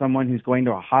support someone who's going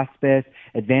to a hospice,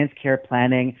 advanced care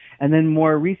planning. And then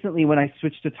more recently, when I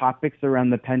switched to topics around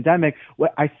the pandemic,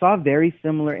 I saw very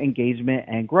similar engagement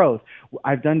and growth.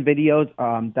 I've done videos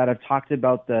that have talked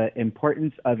about the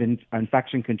importance of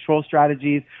infection control control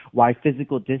strategies, why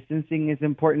physical distancing is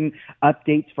important,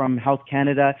 updates from Health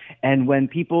Canada. And when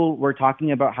people were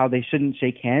talking about how they shouldn't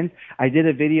shake hands, I did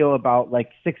a video about like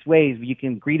 6 ways you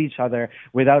can greet each other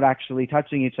without actually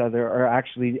touching each other or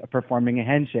actually performing a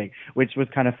handshake, which was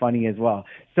kind of funny as well.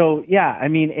 So yeah, I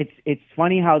mean, it's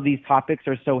funny how these topics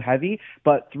are so heavy,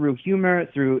 but through humor,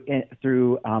 through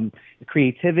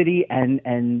creativity,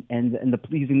 and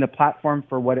using the platform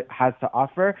for what it has to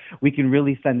offer, we can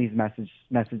really send these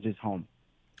messages home.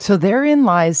 So therein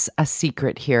lies a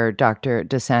secret here, Dr.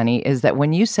 Dasani, is that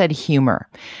when you said humor,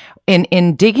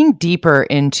 in digging deeper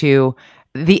into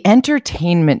the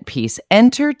entertainment piece,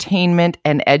 entertainment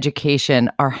and education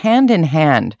are hand in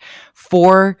hand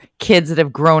for kids that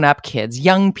have grown up kids,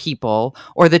 young people,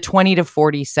 or the 20 to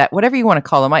 40 set, whatever you want to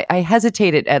call them. I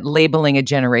hesitated at labeling a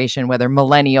generation, whether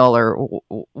millennial or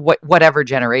whatever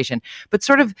generation, but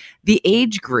sort of the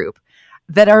age group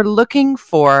that are looking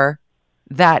for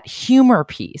that humor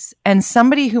piece, and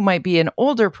somebody who might be an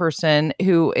older person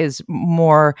who is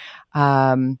more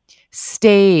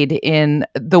stayed in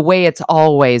the way it's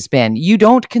always been. You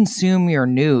don't consume your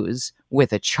news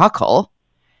with a chuckle.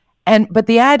 But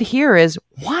the ad here is,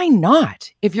 why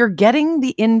not? If you're getting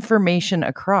the information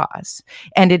across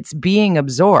and it's being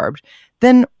absorbed,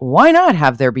 then why not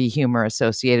have there be humor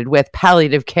associated with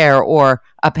palliative care or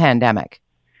a pandemic?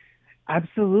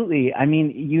 Absolutely. I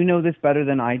mean, you know this better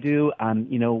than I do.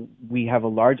 We have a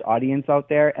large audience out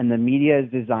there, and the media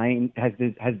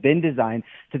has been designed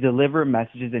to deliver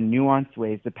messages in nuanced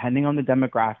ways, depending on the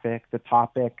demographic, the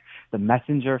topic, the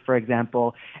messenger, for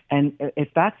example. And if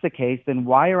that's the case, then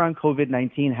why around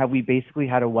COVID-19 have we basically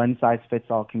had a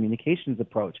one-size-fits-all communications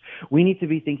approach? We need to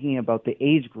be thinking about the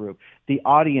age group, the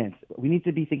audience. We need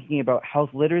to be thinking about health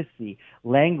literacy,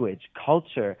 language,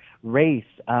 culture, race,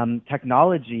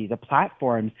 technology, the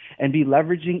platforms, and be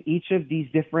leveraging each of these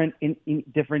different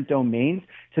domains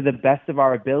to the best of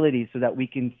our abilities so that we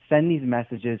can send these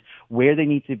messages where they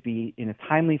need to be in a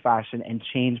timely fashion and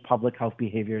change public health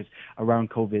behaviors around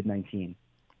COVID-19.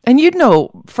 And you'd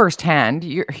know firsthand,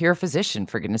 you're a physician,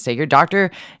 for goodness sake. You're Dr.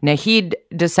 Naheed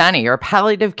Dasani, you're a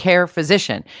palliative care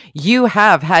physician. You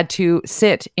have had to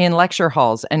sit in lecture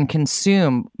halls and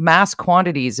consume mass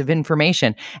quantities of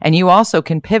information. And you also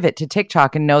can pivot to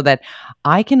TikTok and know that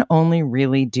I can only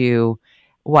really do,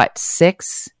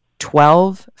 6,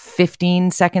 12,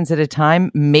 15 seconds at a time,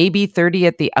 maybe 30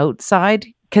 at the outside,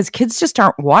 because kids just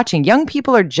aren't watching. Young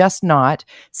people are just not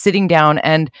sitting down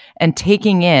and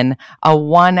taking in a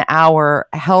 1 hour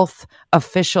health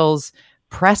officials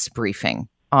press briefing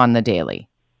on the daily.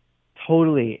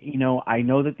 Totally. I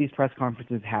know that these press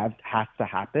conferences have to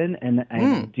happen, and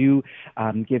I do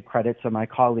give credit to my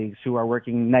colleagues who are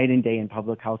working night and day in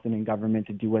public health and in government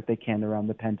to do what they can around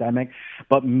the pandemic.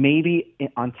 But maybe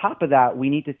on top of that, we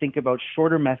need to think about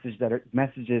shorter messages that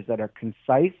are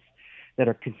concise, that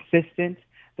are consistent,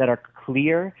 that are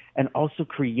clear, and also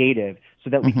creative so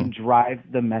that we can drive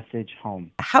the message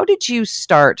home. How did you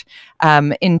start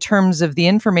in terms of the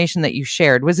information that you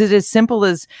shared? Was it as simple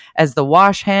as the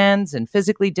wash hands and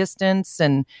physically distance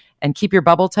and keep your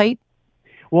bubble tight?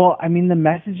 Well, I mean, the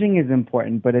messaging is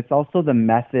important, but it's also the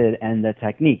method and the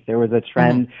technique. There was a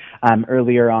trend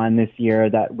earlier on this year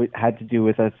that had to do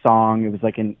with a song. It was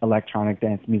like an electronic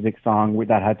dance music song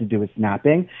that had to do with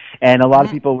snapping. And a lot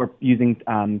of people were using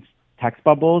text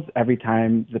bubbles every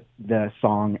time the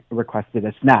song requested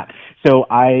a snap. So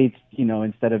I,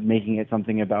 instead of making it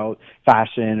something about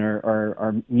fashion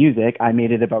or music, I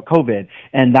made it about COVID.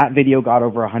 And that video got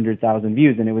over 100,000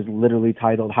 views, and it was literally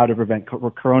titled How to Prevent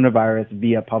Coronavirus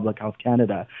via Public Health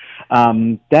Canada.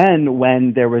 Then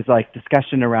when there was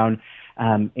discussion around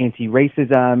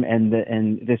anti-racism,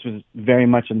 and this was very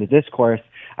much in the discourse,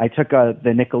 I took the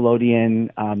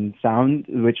Nickelodeon sound,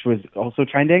 which was also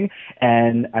trending,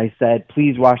 and I said,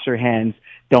 please wash your hands,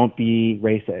 don't be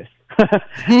racist.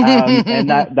 And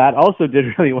that also did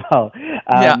really well.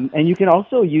 And you can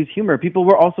also use humor. People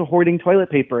were also hoarding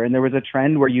toilet paper, and there was a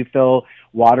trend where you fill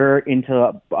water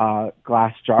into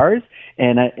glass jars.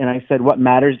 And I said, what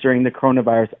matters during the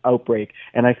coronavirus outbreak?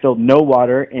 And I filled no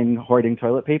water in hoarding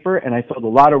toilet paper, and I filled a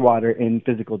lot of water in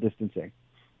physical distancing.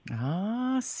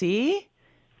 See?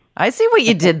 I see what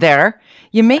you did there.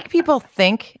 You make people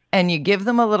think, and you give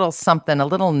them a little something, a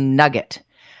little nugget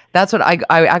That's what I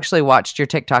actually watched your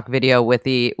TikTok video with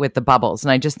the bubbles,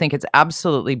 and I just think it's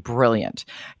absolutely brilliant.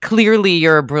 Clearly,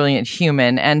 you're a brilliant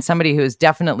human and somebody who is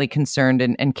definitely concerned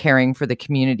and caring for the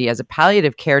community. As a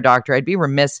palliative care doctor, I'd be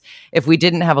remiss if we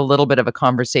didn't have a little bit of a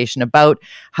conversation about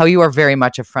how you are very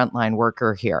much a frontline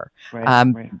worker here.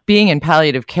 Right. Being in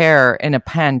palliative care in a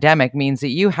pandemic means that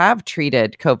you have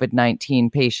treated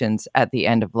COVID-19 patients at the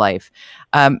end of life.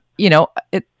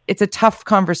 It's a tough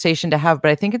conversation to have,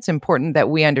 but I think it's important that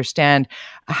we understand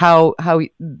how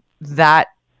that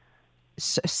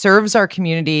serves our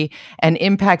community and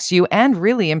impacts you and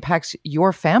really impacts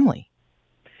your family.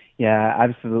 Yeah,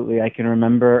 absolutely. I can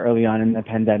remember early on in the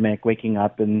pandemic waking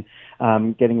up and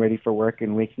getting ready for work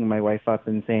and waking my wife up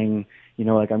and saying,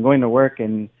 I'm going to work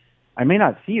and I may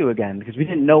not see you again, because we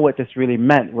didn't know what this really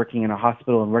meant, working in a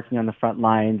hospital and working on the front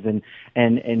lines. I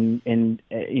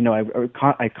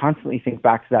constantly think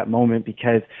back to that moment,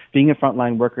 because being a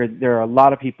frontline worker, there are a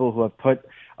lot of people who have put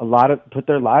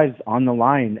their lives on the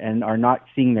line and are not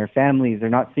seeing their families, they're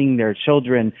not seeing their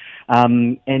children,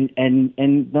 and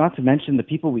not to mention the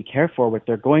people we care for, what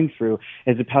they're going through.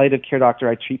 As a palliative care doctor,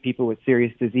 I treat people with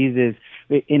serious diseases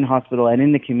in hospital and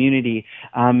in the community.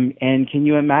 And can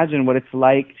you imagine what it's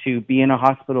like to be in a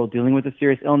hospital dealing with a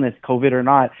serious illness, COVID or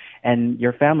not, and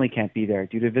your family can't be there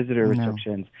due to visitor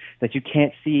restrictions, that you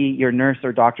can't see your nurse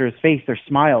or doctor's face or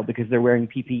smile because they're wearing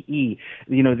PPE,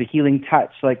 the healing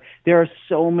touch. Like, there are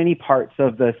so many parts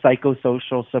of the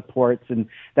psychosocial supports and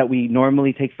that we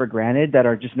normally take for granted that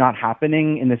are just not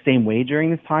happening in the same way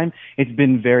during this time. It's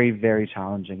been very, very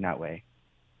challenging that way.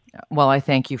 Well, I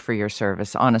thank you for your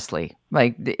service, honestly.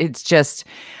 Like, it's just,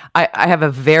 I have a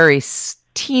very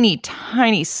teeny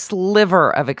tiny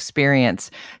sliver of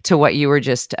experience to what you were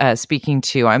just speaking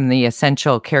to. I'm the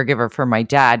essential caregiver for my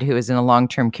dad, who is in a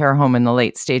long-term care home in the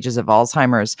late stages of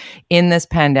Alzheimer's. In this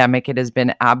pandemic, it has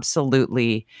been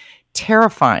absolutely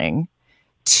terrifying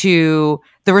to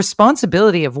the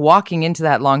responsibility of walking into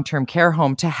that long-term care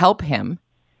home to help him,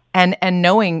 and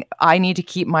knowing I need to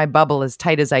keep my bubble as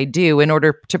tight as I do in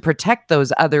order to protect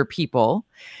those other people.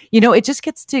 It just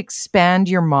gets to expand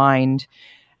your mind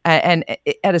and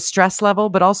at a stress level,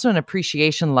 but also an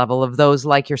appreciation level of those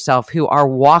like yourself who are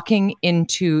walking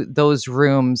into those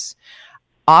rooms,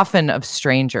 often of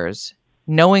strangers,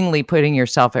 knowingly putting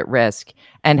yourself at risk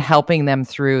and helping them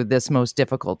through this most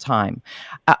difficult time.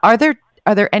 Are there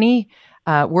any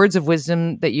words of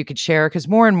wisdom that you could share? Because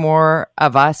more and more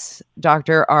of us,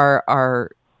 doctor, are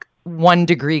 1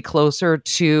 degree closer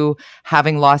to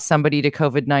having lost somebody to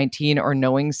COVID-19 or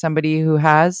knowing somebody who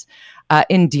has.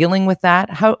 In dealing with that,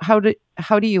 how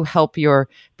do you help your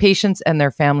patients and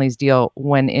their families deal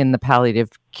when in the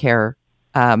palliative care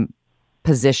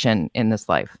position in this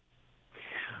life?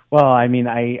 Well, I mean,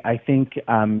 I think,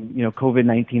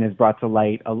 COVID-19 has brought to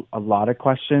light a lot of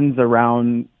questions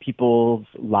around people's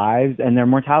lives and their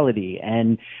mortality.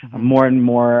 And more and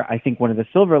more, I think one of the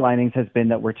silver linings has been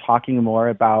that we're talking more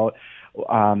about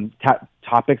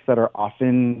topics that are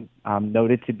often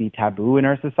noted to be taboo in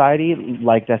our society,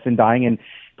 like death and dying, and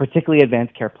particularly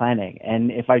advanced care planning.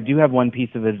 And if I do have one piece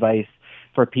of advice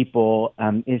for people,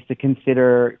 is to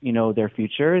consider, their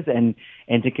futures and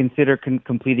to consider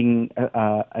completing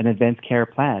an advanced care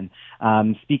plan.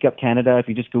 Speak Up Canada, if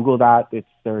you just Google that,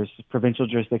 there's provincial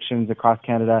jurisdictions across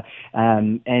Canada,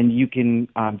 and you can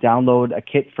download a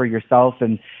kit for yourself.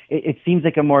 And it seems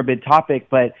like a morbid topic,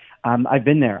 but I've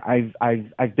been there.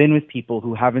 I've been with people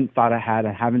who haven't thought ahead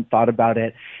and haven't thought about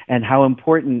it, and how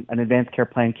important an advanced care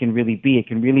plan can really be. It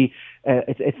can really,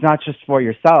 it's not just for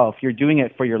yourself. You're doing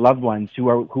it for your loved ones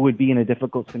who would be in a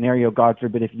difficult scenario, God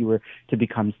forbid, if you were to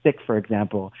become sick, for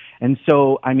example. And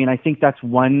so, I mean, I think that's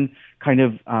one kind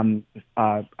of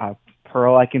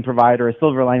pearl I can provide, or a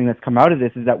silver lining that's come out of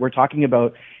this, is that we're talking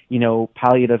about,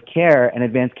 palliative care and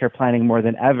advanced care planning more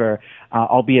than ever,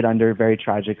 albeit under very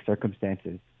tragic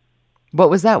circumstances. What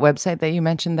was that website that you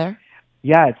mentioned there?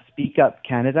 Yeah, it's Speak Up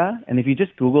Canada. And if you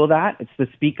just Google that, it's the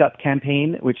Speak Up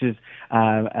campaign, which is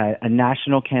a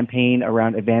national campaign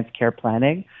around advanced care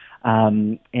planning,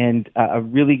 and a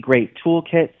really great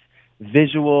toolkits,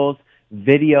 visuals,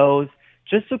 videos,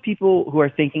 just so people who are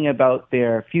thinking about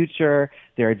their future,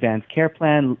 their advanced care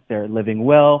plan, their living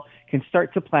will, can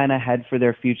start to plan ahead for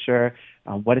their future,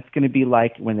 what it's going to be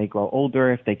like when they grow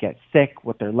older, if they get sick,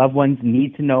 what their loved ones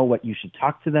need to know, what you should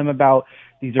talk to them about.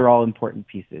 These are all important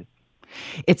pieces.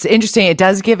 It's interesting. It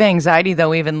does give anxiety,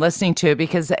 though, even listening to it,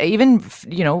 because even,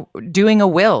 doing a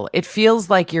will, it feels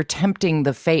like you're tempting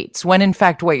the fates, when in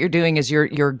fact what you're doing is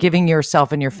you're giving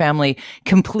yourself and your family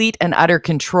complete and utter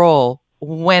control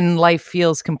when life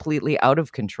feels completely out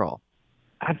of control.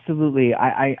 Absolutely.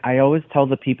 I always tell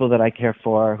the people that I care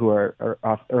for who are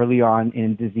early on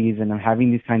in disease, and I'm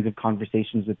having these kinds of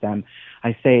conversations with them,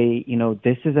 I say,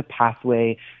 this is a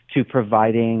pathway to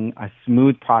providing a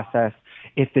smooth process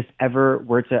if this ever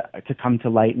were to come to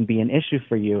light and be an issue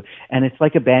for you. And it's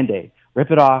like a Band-Aid. Rip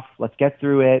it off, let's get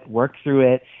through it, work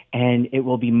through it, and it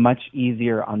will be much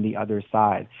easier on the other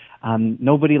side.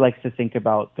 Nobody likes to think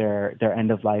about their end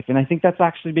of life. And I think that's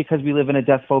actually because we live in a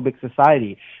death-phobic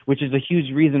society, which is a huge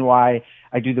reason why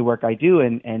I do the work I do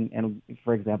and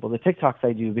for example, the TikToks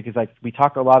I do, because we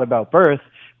talk a lot about birth,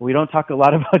 but we don't talk a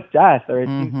lot about death, or it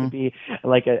seems to be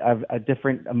like a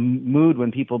different mood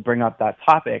when people bring up that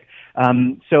topic.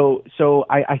 So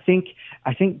I think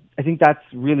that's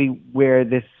really where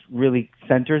this really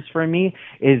centers for me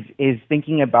is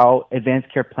thinking about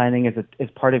advanced care planning as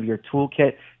part of your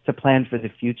toolkit to plan for the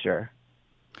future.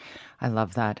 I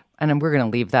love that. And we're going to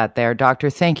leave that there. Doctor,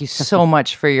 thank you so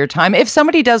much for your time. If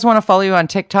somebody does want to follow you on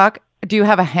TikTok, do you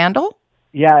have a handle?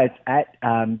 Yeah, it's at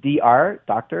dr.naheed,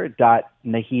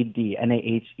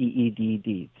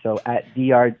 Naheedd. So at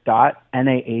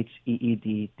dr.naheedd.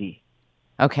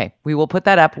 Okay, we will put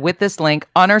that up with this link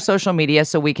on our social media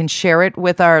so we can share it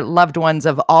with our loved ones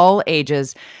of all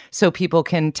ages so people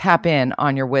can tap in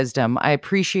on your wisdom. I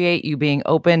appreciate you being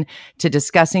open to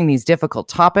discussing these difficult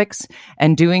topics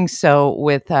and doing so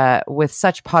with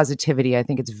such positivity. I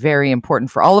think it's very important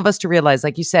for all of us to realize,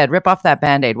 like you said, rip off that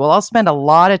Band-Aid. We'll all spend a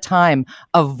lot of time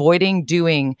avoiding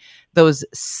doing those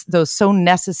so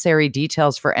necessary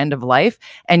details for end of life.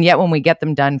 And yet when we get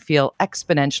them done, feel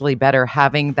exponentially better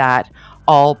having that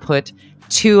all put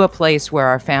to a place where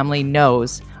our family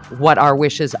knows what our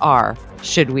wishes are,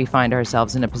 should we find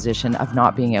ourselves in a position of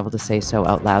not being able to say so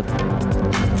out loud.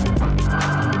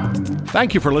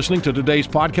 Thank you for listening to today's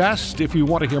podcast. If you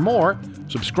want to hear more,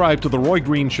 subscribe to The Roy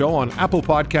Green Show on Apple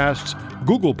Podcasts,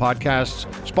 Google Podcasts,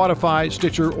 Spotify,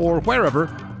 Stitcher, or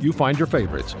wherever you find your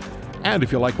favorites. And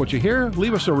if you like what you hear,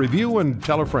 leave us a review and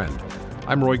tell a friend.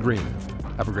 I'm Roy Green.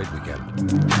 Have a great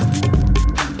weekend.